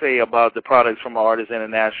can say about the products from Ardyss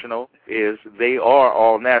International is they are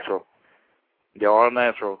all natural. They're all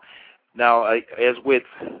natural. Now, as with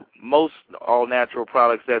most all-natural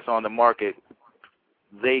products that's on the market,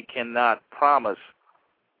 they cannot promise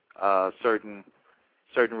certain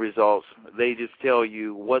results. They just tell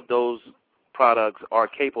you what those products are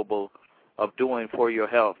capable of doing for your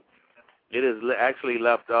health. It is actually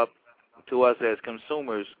left up to us as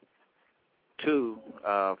consumers to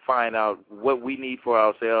find out what we need for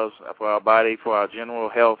ourselves, for our body, for our general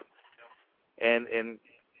health, and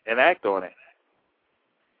act on it.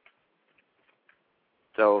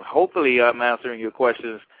 So hopefully I'm answering your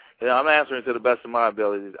questions. I'm answering to the best of my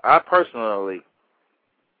abilities. I personally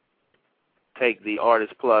take the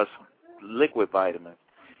Ardyss Plus liquid vitamin.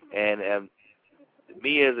 And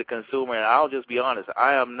me as a consumer, and I'll just be honest,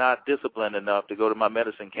 I am not disciplined enough to go to my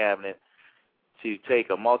medicine cabinet to take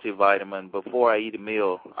a multivitamin before I eat a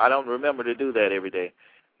meal. I don't remember to do that every day.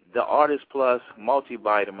 The Ardyss Plus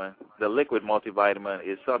multivitamin, the liquid multivitamin,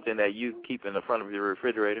 is something that you keep in the front of your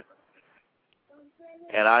refrigerator.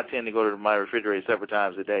 And I tend to go to my refrigerator several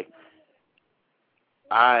times a day.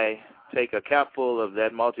 I take a capful of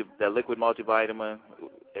that liquid multivitamin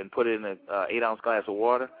and put it in an 8-ounce glass of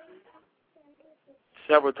water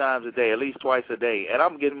several times a day, at least twice a day, and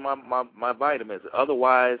I'm getting my vitamins.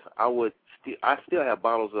 Otherwise, I still have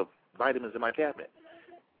bottles of vitamins in my cabinet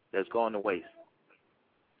that's going to waste.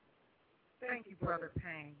 Thank you, Brother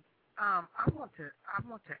Payne. I want to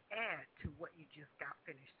add to what you just got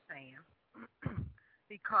finished saying.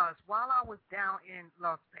 Because while I was down in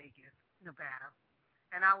Las Vegas, Nevada,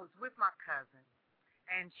 and I was with my cousin,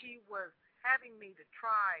 and she was having me to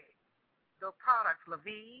try the products,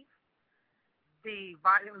 Lviv, the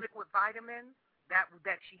liquid vitamins that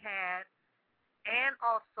she had, and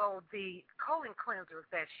also the colon cleanser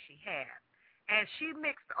that she had. And she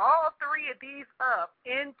mixed all three of these up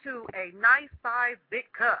into a nice-sized big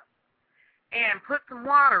cup and put some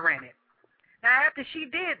water in it. Now, after she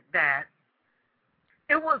did that,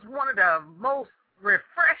 it was one of the most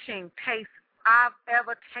refreshing tastes I've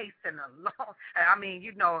ever tasted in a long. I mean,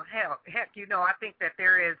 I think that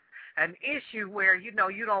there is an issue where you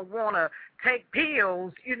don't want to take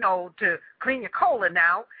pills, to clean your colon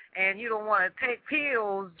out, and you don't want to take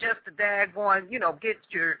pills just to daggone, get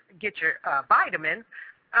your vitamins.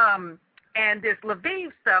 And this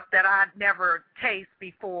Lviv stuff that I'd never tasted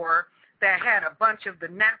before, that had a bunch of the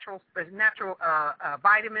natural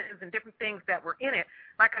vitamins and different things that were in it.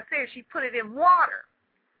 Like I said, she put it in water.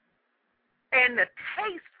 And the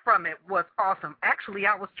taste from it was awesome. Actually,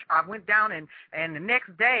 I went down and the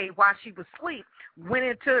next day while she was asleep, went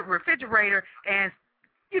into the refrigerator and,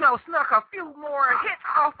 snuck a few more hits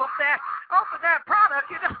off of that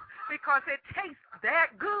product, because it tastes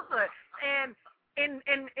that good. And in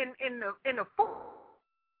the 4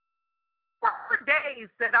 days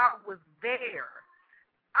that I was there,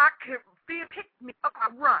 I could feel it pick me up. I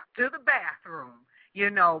run to the bathroom,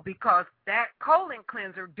 because that colon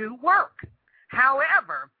cleanser do work.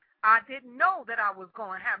 However, I didn't know that I was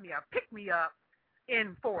going to have me a pick-me-up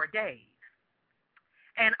in 4 days.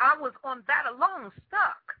 And I was on that alone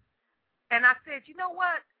stuck. And I said, you know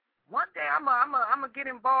what? One day I'm gonna get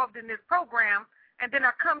involved in this program. And then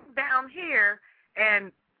I come down here,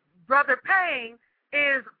 and Brother Payne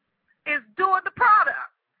is doing the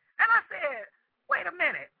product. And I said, wait a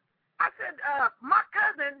minute. I said, my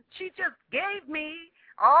cousin, she just gave me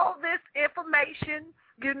all this information,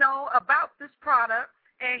 about this product,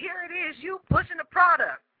 and here it is, you pushing the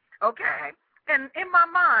product, okay? And in my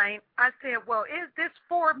mind, I said, well, is this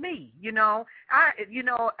for me? I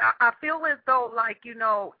feel as though, like,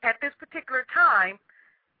 at this particular time,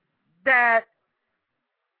 that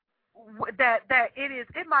it is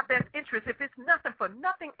in my best interest, if it's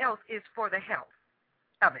nothing else, is for the health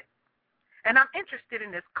of it. And I'm interested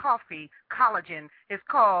in this coffee collagen. It's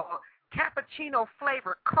called cappuccino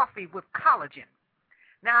flavored coffee with collagen.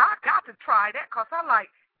 Now, I got to try that because I like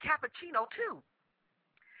cappuccino too.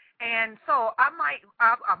 And so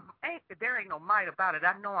there ain't no might about it.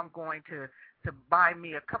 I know I'm going to buy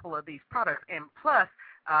me a couple of these products. And plus,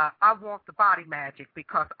 I want the body magic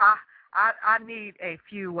because I need a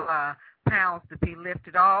few pounds to be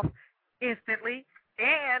lifted off instantly.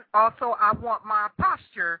 And also, I want my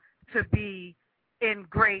posture to be in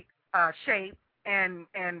great shape and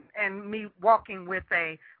me walking with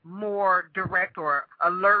a more direct or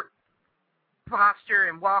alert posture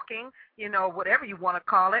and walking, whatever you want to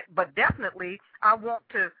call it. But definitely, I want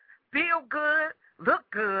to feel good, look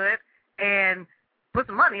good, and put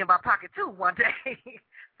some money in my pocket too one day.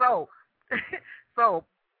 So,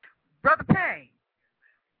 Brother Payne,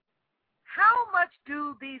 how much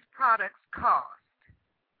do these products cost?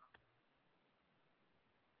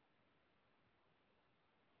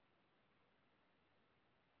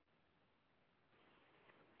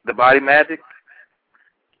 The Body Magic?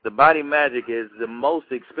 The Body Magic is the most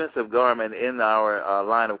expensive garment in our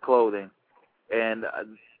line of clothing. And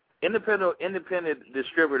independent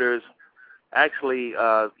distributors actually,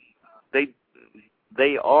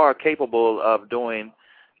 they are capable of doing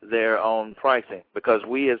their own pricing because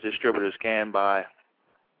we as distributors can buy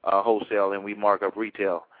wholesale and we mark up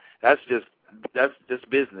retail. That's just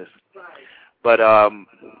business. But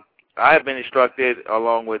I have been instructed,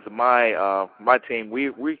 along with my team,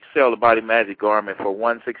 we sell the Body Magic garment for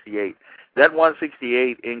 $168. That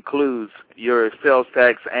 $168 includes your sales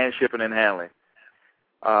tax and shipping and handling.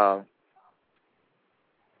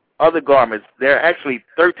 Other garments, there are actually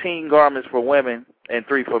 13 garments for women and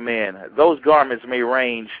 3 for men. Those garments may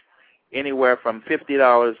range anywhere from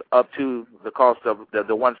 $50 up to the cost of the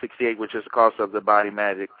 $168, which is the cost of the Body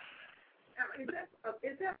Magic.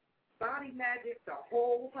 Is that Body Magic the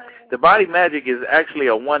whole thing? The Body Magic is actually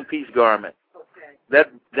a one-piece garment. Okay.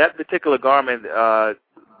 That particular garment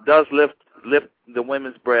does lift the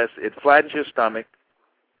women's breasts. It flattens your stomach.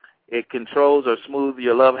 It controls or smooths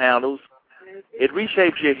your love handles. It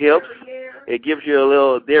reshapes your hips. It gives you a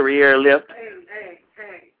little derriere lift.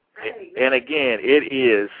 And again, it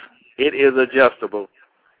is adjustable.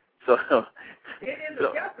 So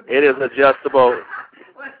it is adjustable.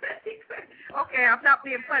 Okay, I'm not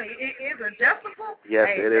being funny. It is adjustable? Yes,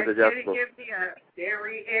 it is adjustable. Can it give me a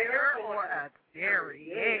derriere or a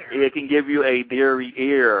derriere? It can give you a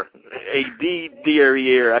derriere, a D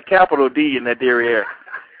derriere, a capital D in that derriere.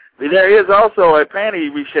 There is also a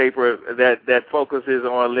panty reshaper that focuses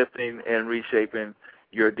on lifting and reshaping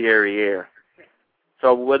your derriere.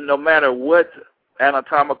 So no matter what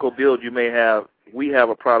anatomical build you may have, we have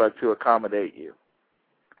a product to accommodate you.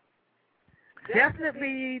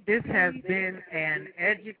 Definitely, this has been an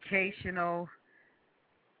educational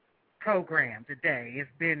program today. It's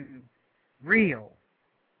been real.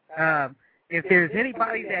 If there's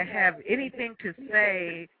anybody that have anything to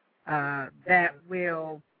say that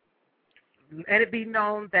will let it be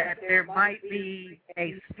known that there might be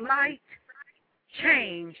a slight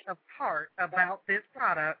change of heart about this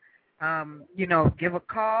product, give a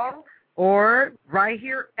call or right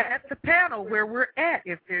here at the panel where we're at.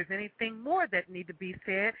 If there's anything more that need to be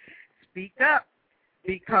said, speak up,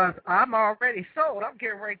 because I'm already sold. I'm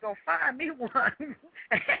getting ready to go find me one. I'm getting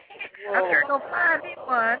ready to go find me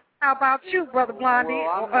one. How about you, Brother Blondie?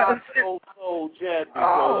 Well, I'm not so sold yet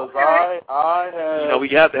because I have... we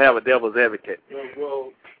have to have a devil's advocate.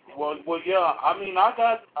 Well, yeah. I mean, I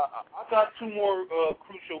got two more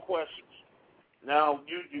crucial questions. Now,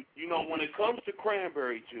 you know, when it comes to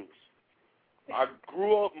cranberry juice, I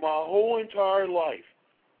grew up my whole entire life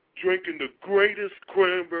drinking the greatest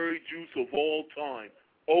cranberry juice of all time,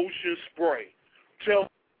 Ocean Spray.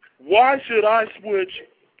 Why should I switch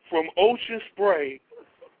from Ocean Spray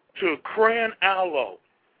to Cran Aloe?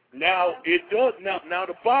 Now it does. Now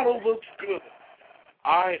the bottle looks good.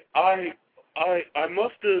 I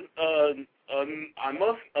must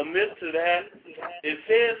admit to that. It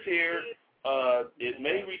says here it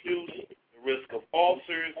may reduce the risk of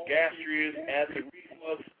ulcers, gastritis, acid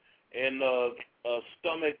reflux, and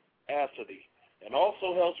stomach acidity, and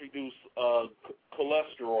also helps reduce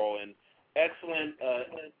cholesterol and excellent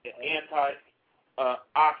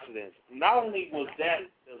antioxidants. Not only does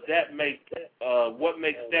that make what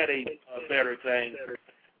makes that a better thing,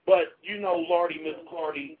 but you know, Lardy, Miss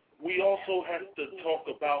Clardy, we also have to talk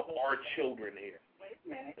about our children here.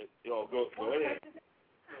 Go ahead.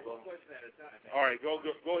 All right, go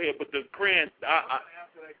ahead. But the Cran, I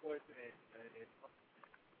answer that question.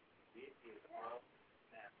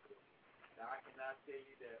 Now, I cannot tell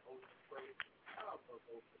you that Ocean Spray, I don't know if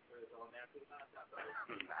Ocean Spray is all natural.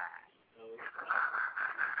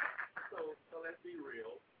 So let's be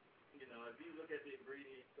real. You know, if you look at the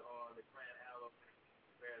ingredients on the Cran Aloe,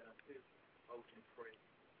 compare them to Ocean Spray.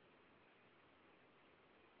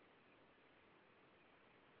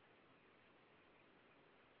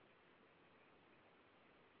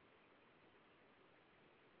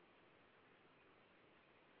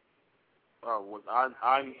 Well, I'm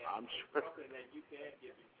sure something that you can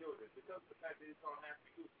give your children because the fact that it's all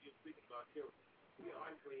natural juice. You're speaking about children. We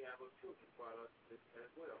actually have a children's product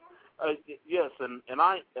as well. Yes, and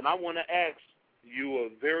I want to ask you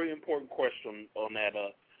a very important question on that.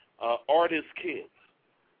 Ardyss Kids.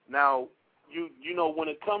 Now, you know, when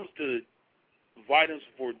it comes to vitamins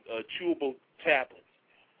for chewable tablets,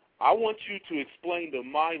 I want you to explain to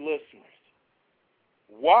my listeners,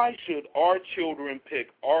 why should our children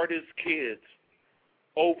pick Ardyss Kids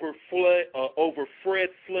over Fred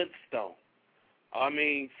Flintstone? I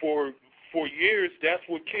mean, for years, that's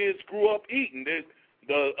what kids grew up eating,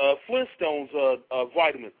 the Flintstones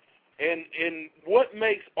vitamins. And what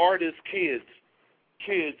makes Ardyss Kids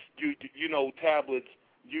you know, tablets,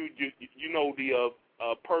 you know, the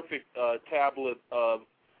perfect tablet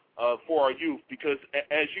for our youth? Because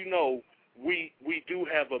as you know, we do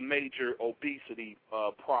have a major obesity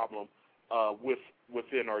problem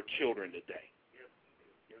within our children today.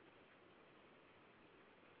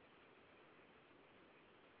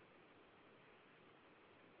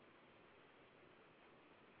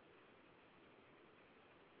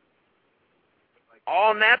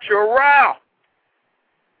 All natural.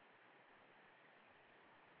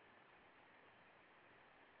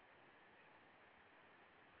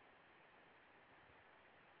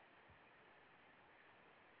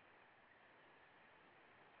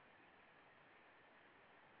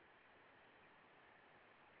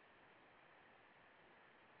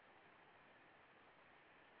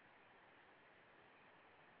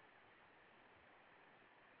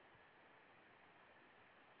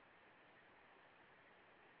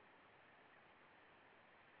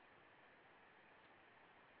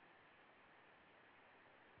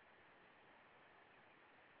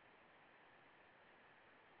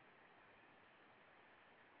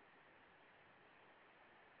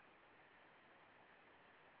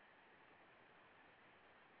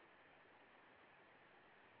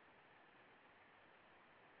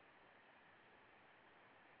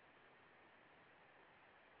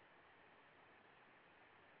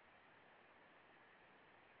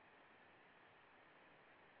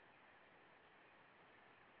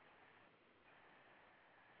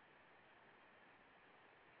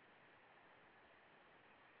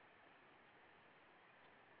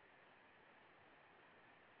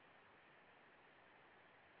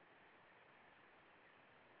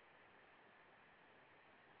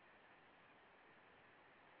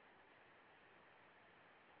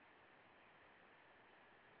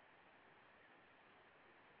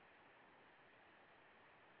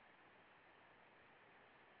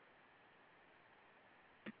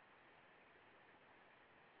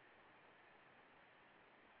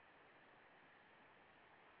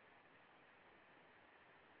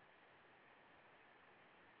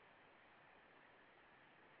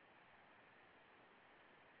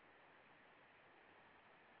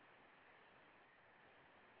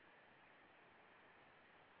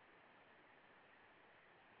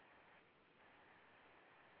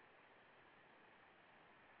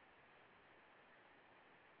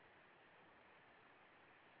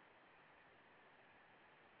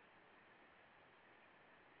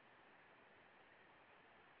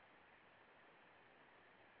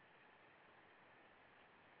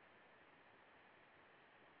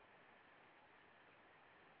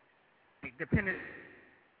 depending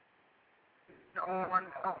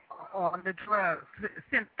on the drugs,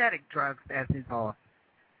 synthetic drugs as is all.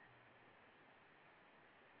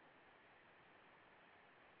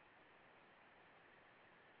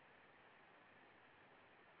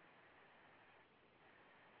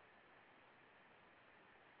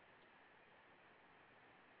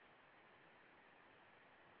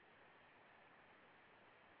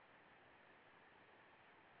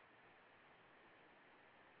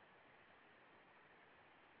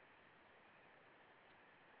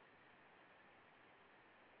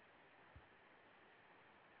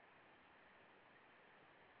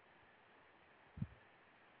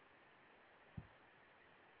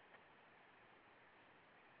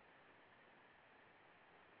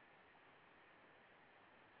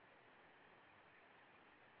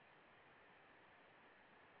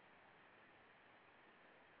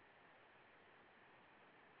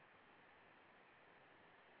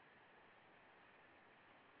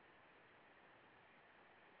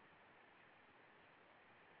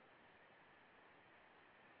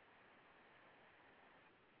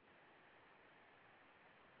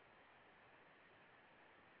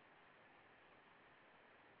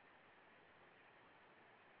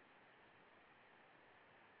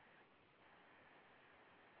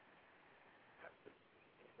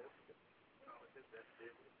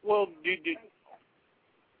 Well,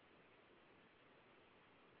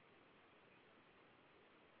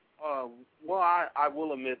 I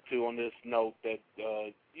will admit to on this note that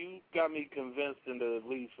you got me convinced into at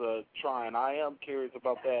least trying. I am curious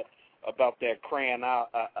about that crayon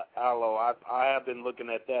aloe. I have been looking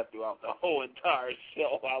at that throughout the whole entire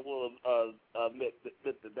show. I will admit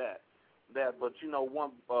to that. But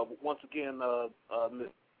once again, Ms.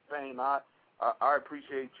 Payne, I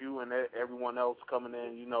appreciate you and everyone else coming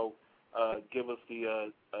in. Give us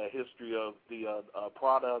the history of the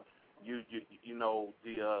product. You know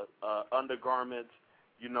the undergarments.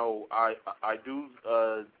 I do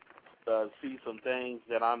see some things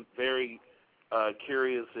that I'm very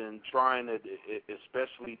curious in trying it,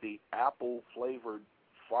 especially the apple flavored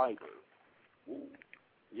fiber. Ooh.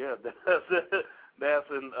 Yeah, that's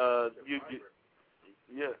in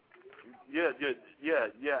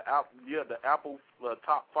the apple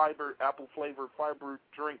top fiber, apple flavored fiber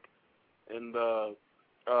drink, and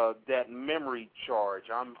that memory charge.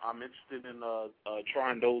 I'm interested in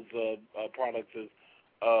trying those products as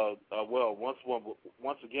well.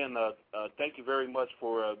 Once again, thank you very much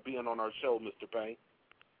for being on our show, Mr. Payne.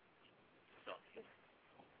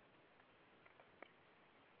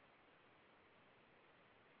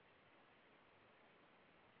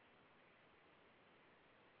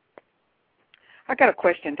 I got a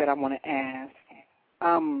question that I want to ask.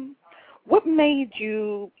 What made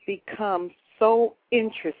you become so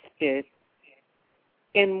interested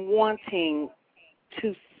in wanting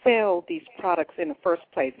to sell these products in the first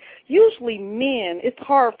place? Usually it's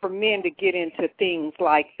hard for men to get into things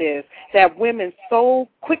like this, that women so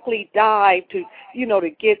quickly dive to, to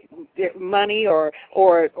get their money or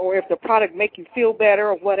if the product make you feel better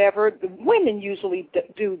or whatever. The women usually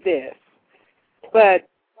do this. But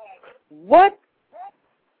what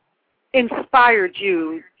inspired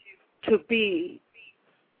you to be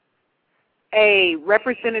a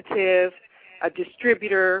representative, a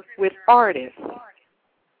distributor with Ardyss?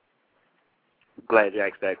 Glad you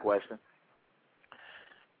asked that question.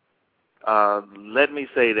 Let me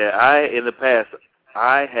say that in the past,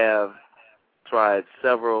 I have tried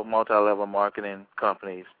several multi-level marketing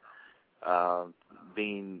companies,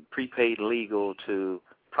 being prepaid legal to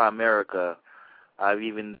Primerica. I've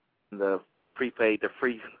even prepaid the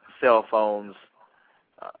free cell phones.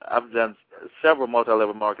 I've done several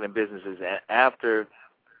multi-level marketing businesses, and after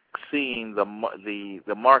seeing the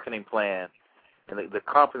marketing plan and the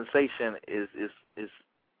compensation is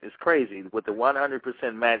crazy. With the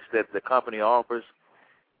 100% match that the company offers,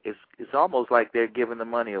 it's almost like they're giving the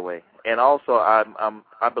money away. And also,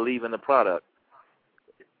 I believe in the product.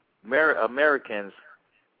 Americans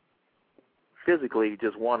physically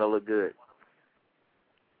just want to look good.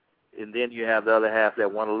 And then you have the other half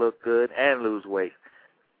that want to look good and lose weight.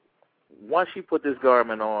 Once you put this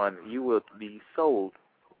garment on, you will be sold.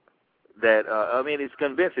 That it's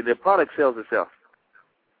convincing. The product sells itself.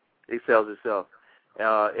 It sells itself.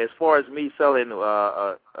 As far as me selling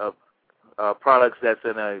products that's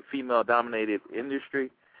in a female-dominated industry,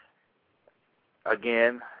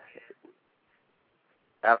 again,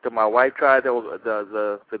 after my wife tried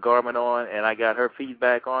the garment on and I got her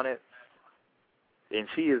feedback on it, and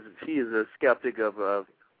she is a skeptic of a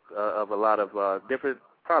lot of different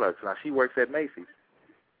products. Now, she works at Macy's.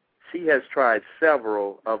 She has tried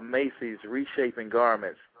several of Macy's reshaping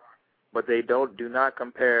garments, but they do not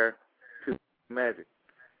compare to magic.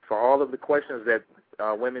 For all of the questions that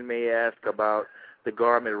women may ask about the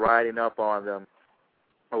garment riding up on them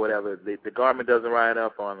or whatever, the garment doesn't ride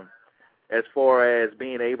up on them. As far as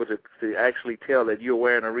being able to actually tell that you're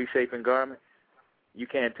wearing a reshaping garment, you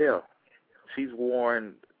can't tell. She's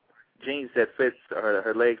worn jeans that fits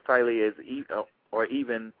her legs tightly or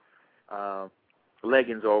even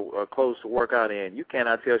leggings or clothes to work out in. You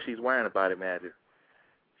cannot tell she's wearing a body magic.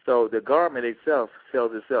 So the garment itself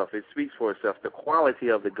sells itself. It speaks for itself. The quality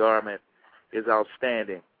of the garment is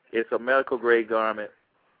outstanding. It's a medical-grade garment,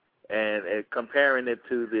 and comparing it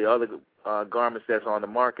to the other garments that's on the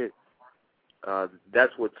market,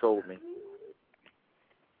 that's what sold me.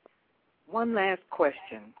 One last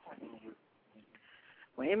question.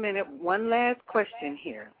 Wait a minute. One last question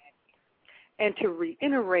here. And to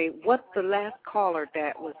reiterate what the last caller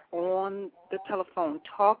that was on the telephone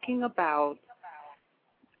talking about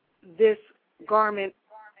this garment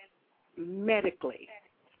medically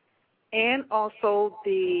and also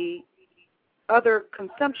the other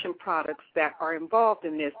consumption products that are involved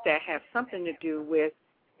in this that have something to do with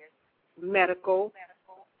medical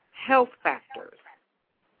health factors.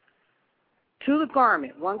 To the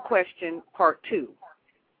garment, one question, part 2.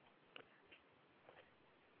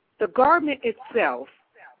 The garment itself,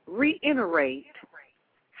 reiterate,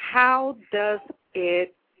 how does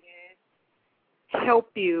it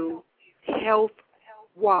help you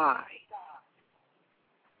health-wise?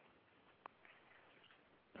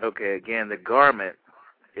 Okay, again, the garment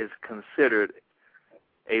is considered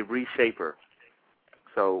a reshaper.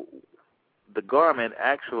 So the garment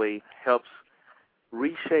actually helps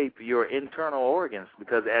reshape your internal organs,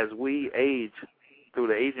 because as we age through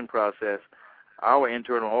the aging process, our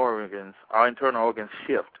internal organs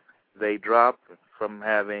shift. They drop from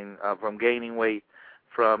gaining weight,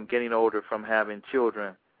 from getting older, from having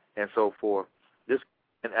children, and so forth. This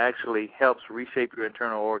actually helps reshape your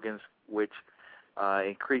internal organs, which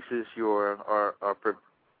increases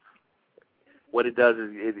what it does is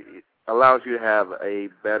it allows you to have a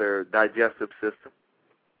better digestive system,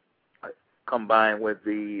 combined with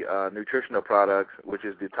the nutritional products, which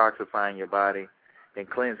is detoxifying your body and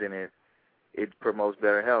cleansing it. It promotes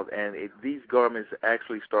better health, and these garments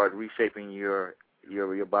actually start reshaping your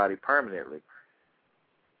body permanently,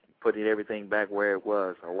 putting everything back where it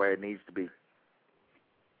was or where it needs to be.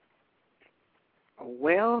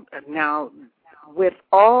 Well, now, with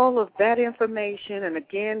all of that information, and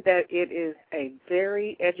again, that it is a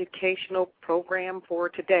very educational program for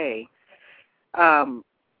today,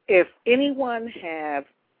 if anyone have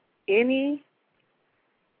any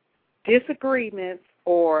disagreements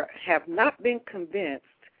or have not been convinced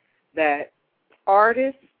that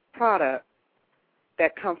Ardyss product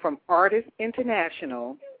that come from Ardyss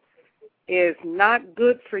International is not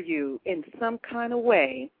good for you in some kind of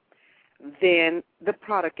way, then the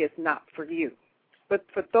product is not for you. But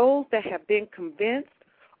for those that have been convinced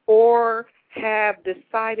or have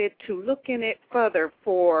decided to look in it further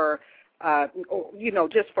for,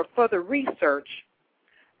 just for further research,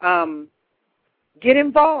 get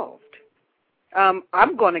involved.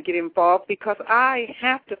 I'm going to get involved because I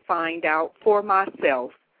have to find out for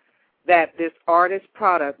myself that this Ardyss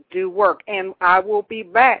product do work. And I will be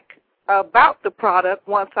back about the product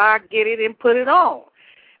once I get it and put it on,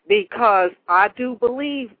 because I do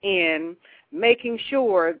believe in making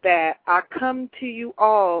sure that I come to you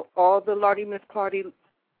all the Lardy Miss Clardy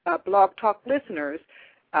Blog Talk listeners,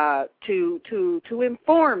 to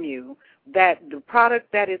inform you that the product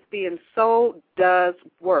that is being sold does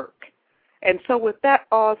work. And so with that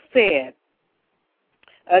all said,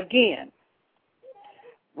 again,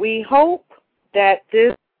 we hope that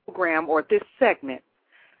this program or this segment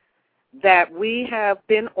that we have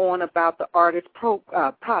been on about the Ardyss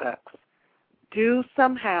products do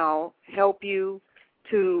somehow help you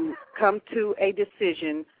to come to a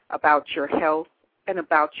decision about your health and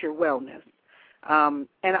about your wellness. And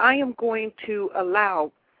I am going to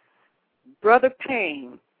allow Brother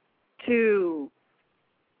Payne to,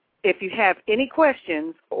 if you have any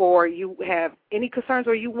questions or you have any concerns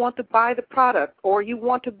or you want to buy the product or you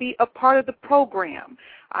want to be a part of the program,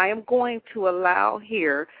 I am going to allow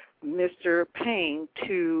here Mr. Payne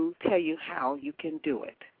to tell you how you can do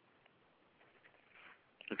it.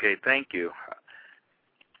 Okay, thank you.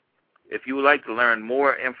 If you would like to learn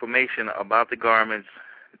more information about the garments,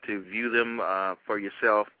 to view them for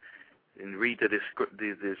yourself and read the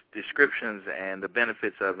descriptions and the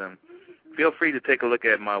benefits of them, feel free to take a look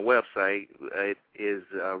at my website. It is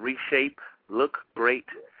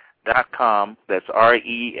reshapelookgreat.com. That's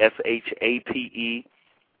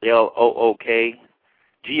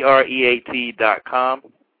RESHAPELOOKGREAT.com.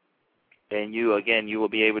 and you will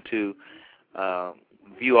be able to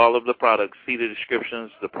view all of the products, see the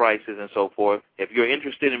descriptions, the prices, and so forth. If you're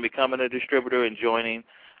interested in becoming a distributor and joining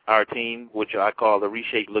our team, which I call the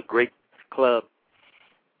Reshape Look Great Club,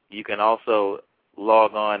 you can also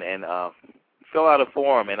log on and fill out a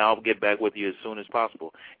form, and I'll get back with you as soon as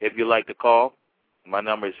possible. If you'd like to call, my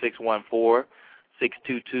number is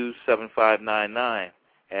 614-622-7599,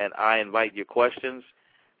 and I invite your questions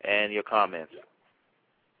and your comments.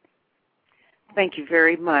 Thank you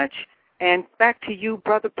very much. And back to you,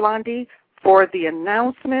 Brother Blondie, for the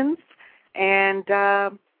announcements. And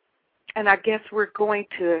I guess we're going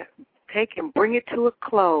to take and bring it to a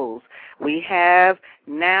close. We have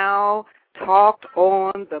now talked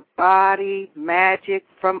on the body magic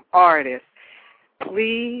from Ardyss.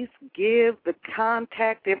 Please give the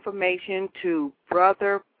contact information to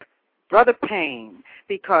Brother Payne,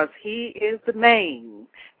 because he is the man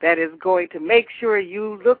that is going to make sure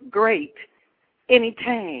you look great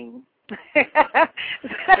anytime.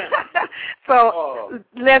 So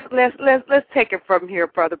let's take it from here,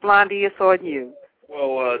 Brother Blondie. It's on you.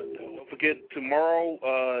 Well, don't forget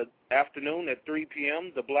tomorrow afternoon at 3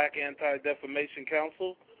 p.m. the Black Anti-Defamation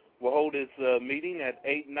Council will hold its meeting at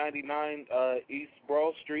 899 East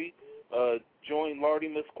Broad Street. Join Lardy,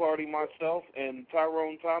 Miss Clardy, myself, and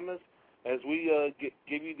Tyrone Thomas as we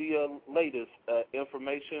give you the latest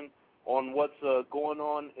information on what's going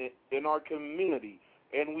on in our community.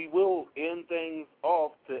 And we will end things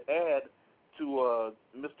off to add to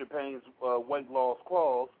Mr. Payne's weight loss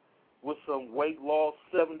clause with some weight loss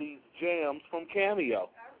 70s jams from Cameo.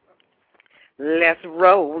 Let's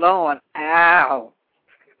roll on. Ow.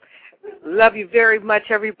 Love you very much,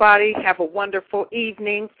 everybody. Have a wonderful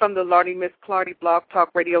evening from the Lardy Miss Clardy Blog Talk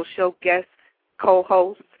Radio Show guests,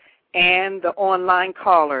 co-hosts, and the online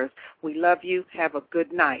callers. We love you. Have a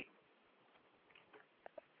good night.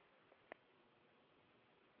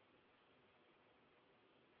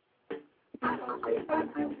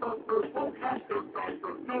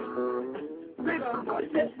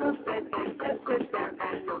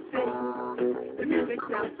 The music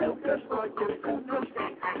sounds so good for you to look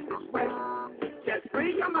and act this way. Just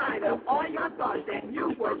free your mind of all your thoughts and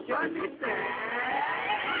you will surely say.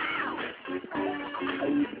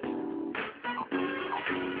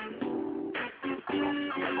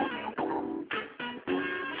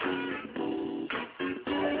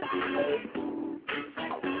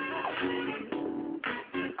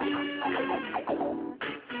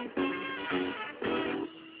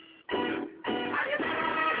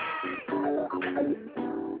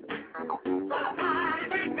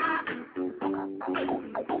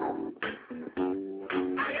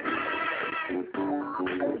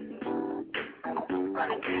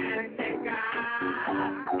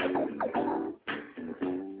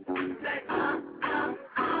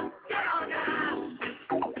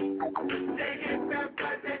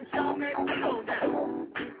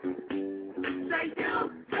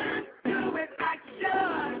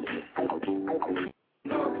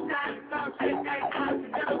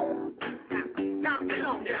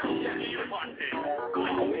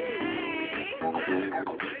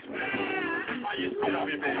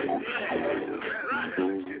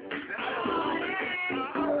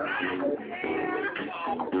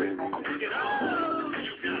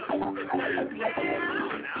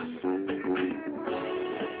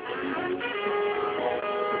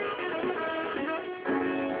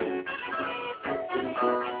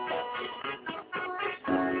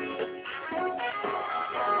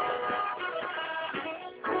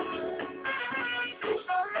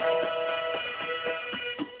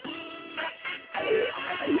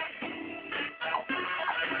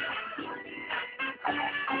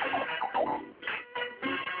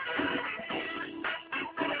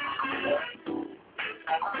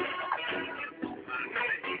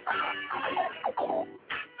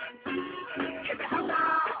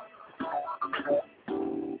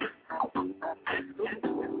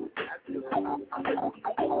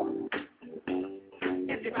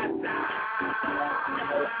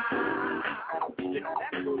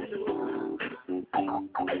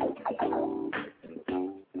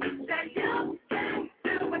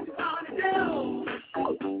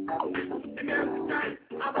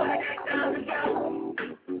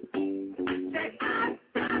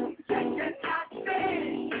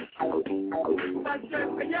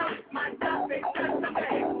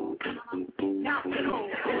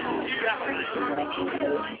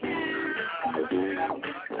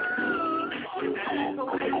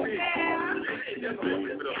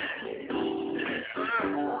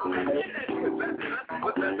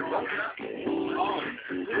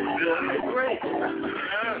 Great.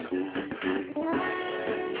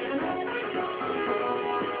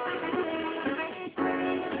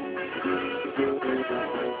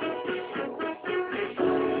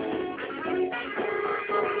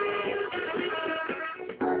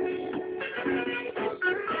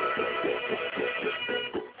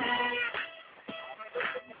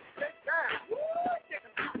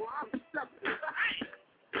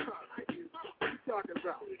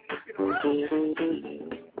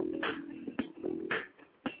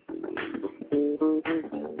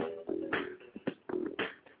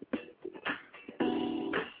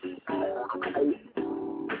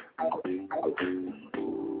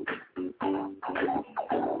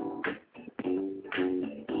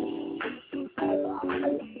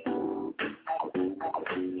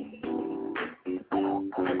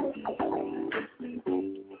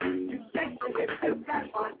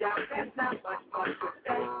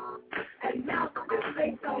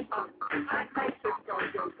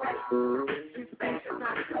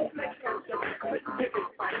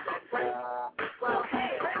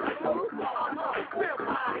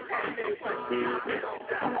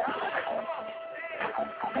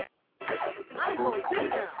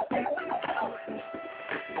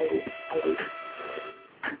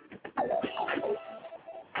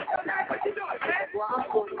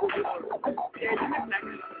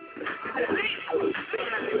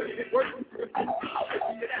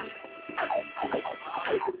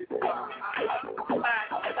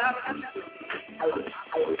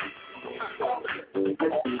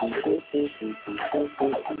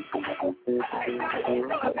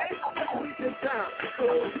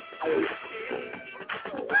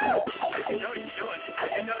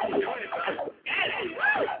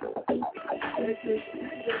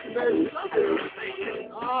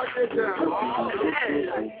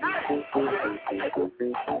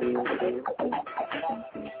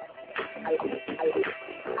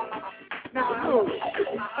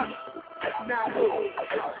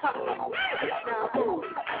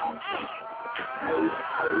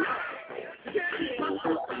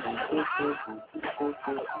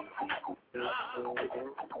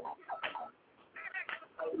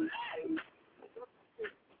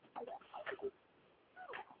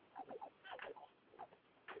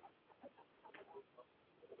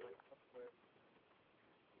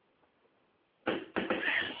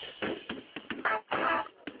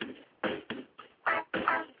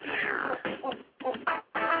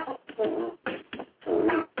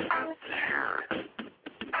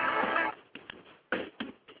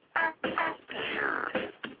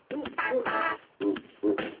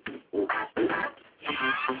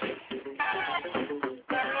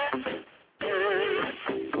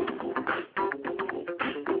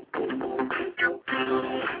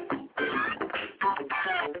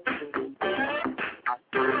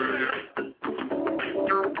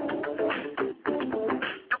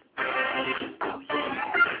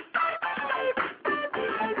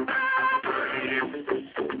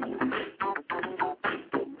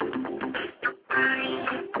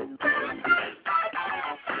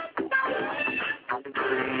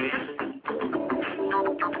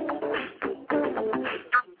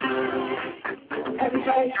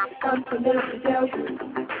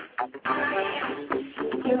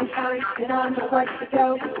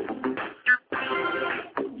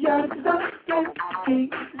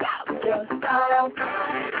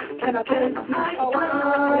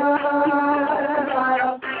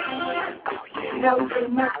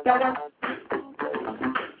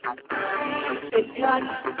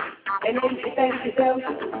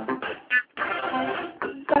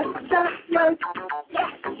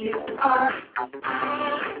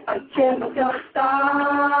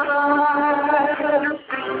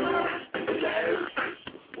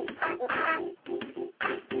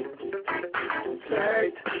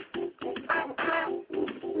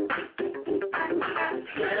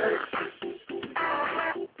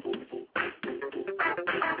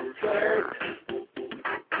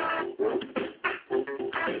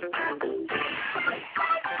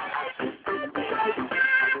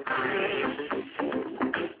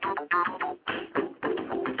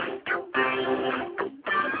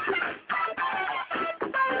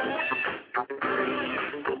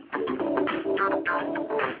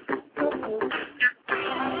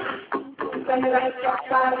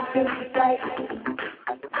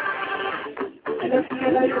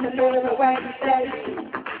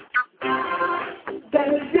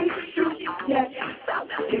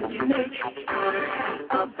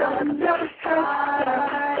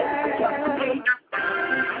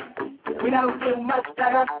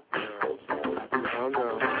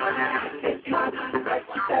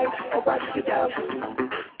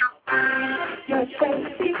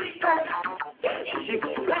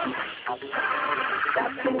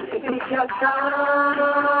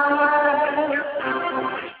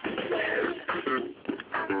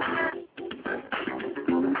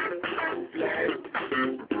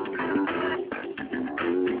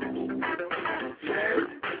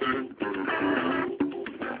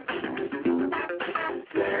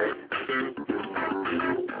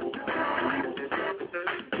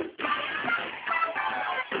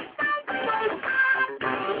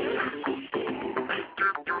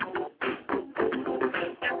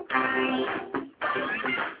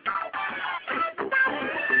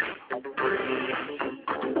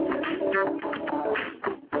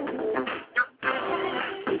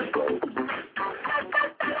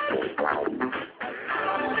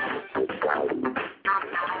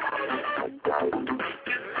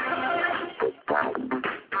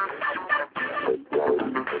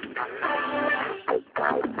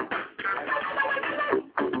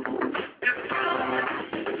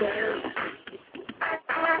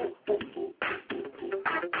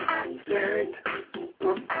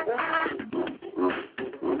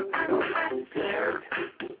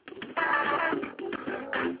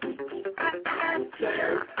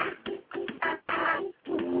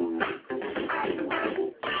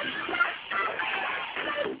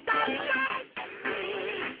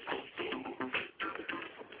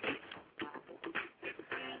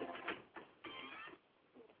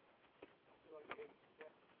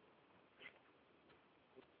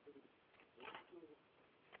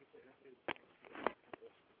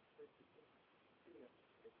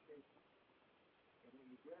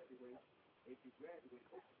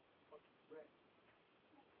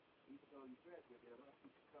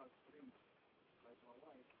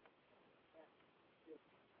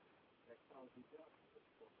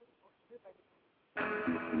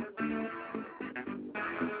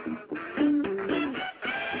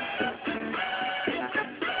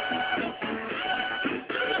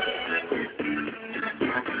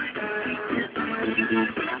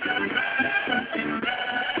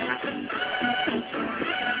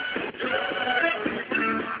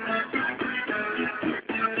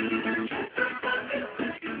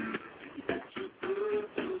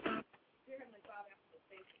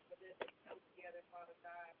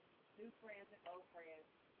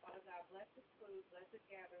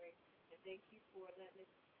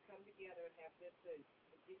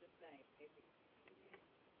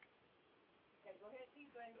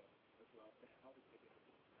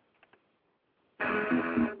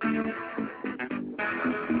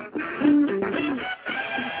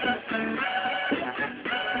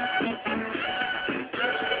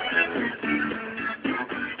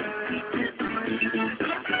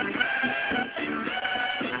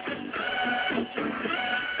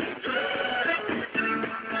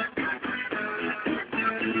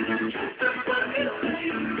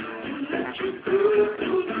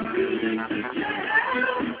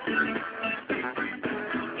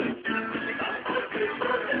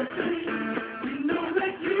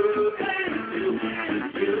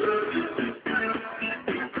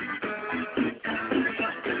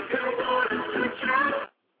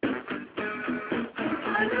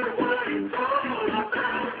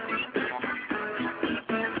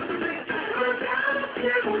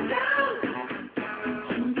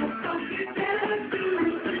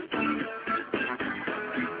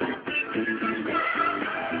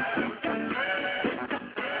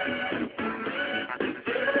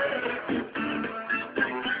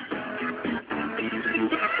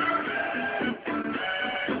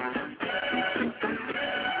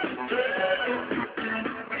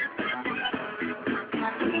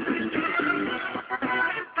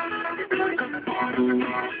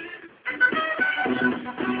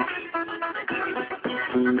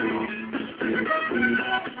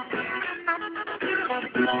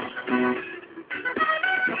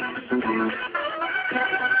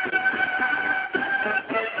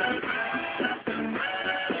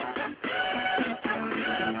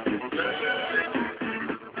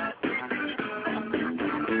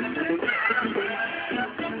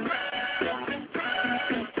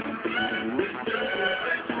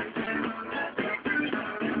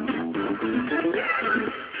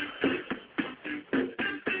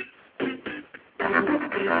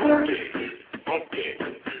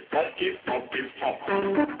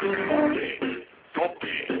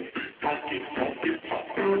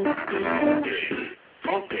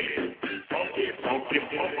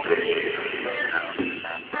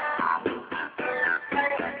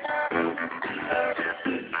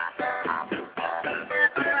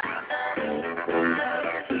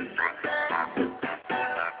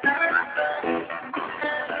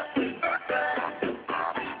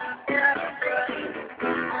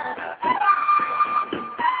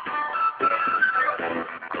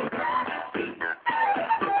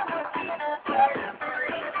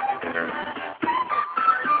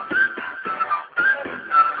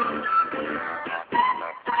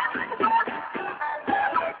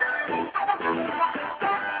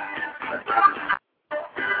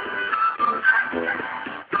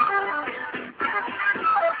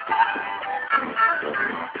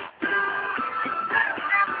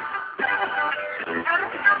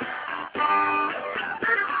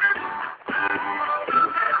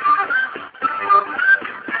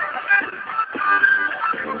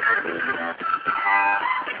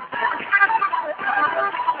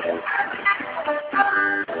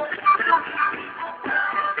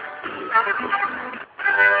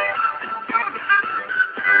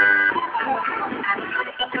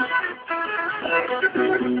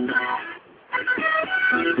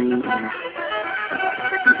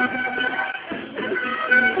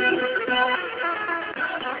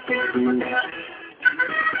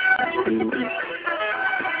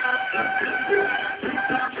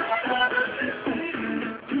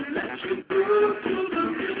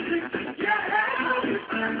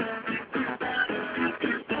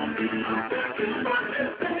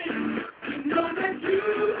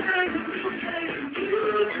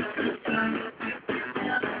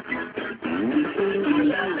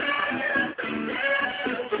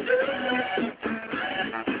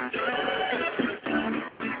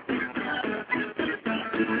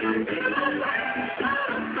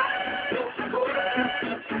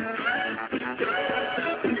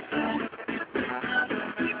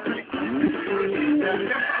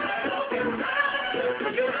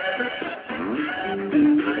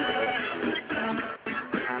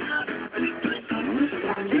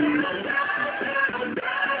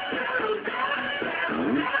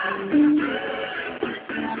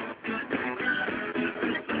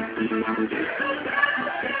 Check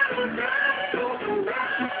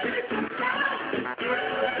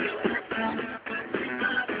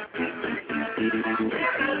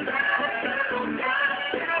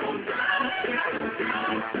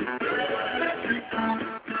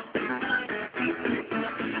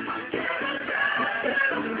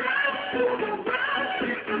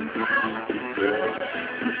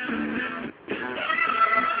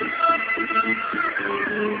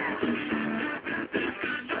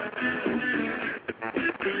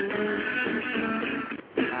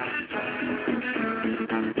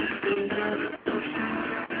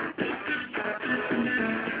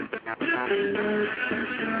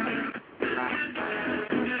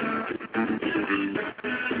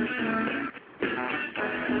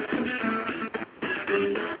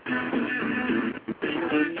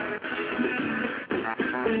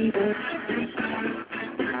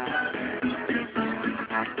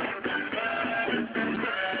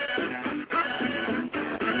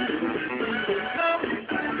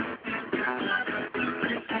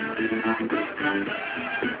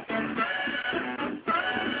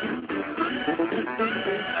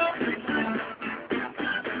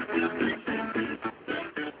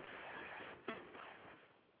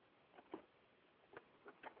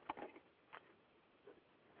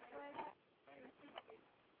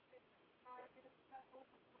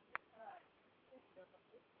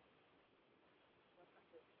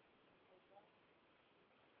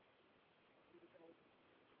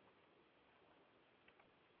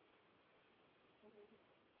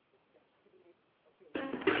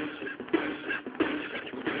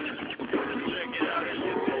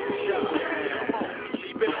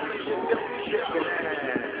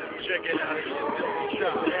it out,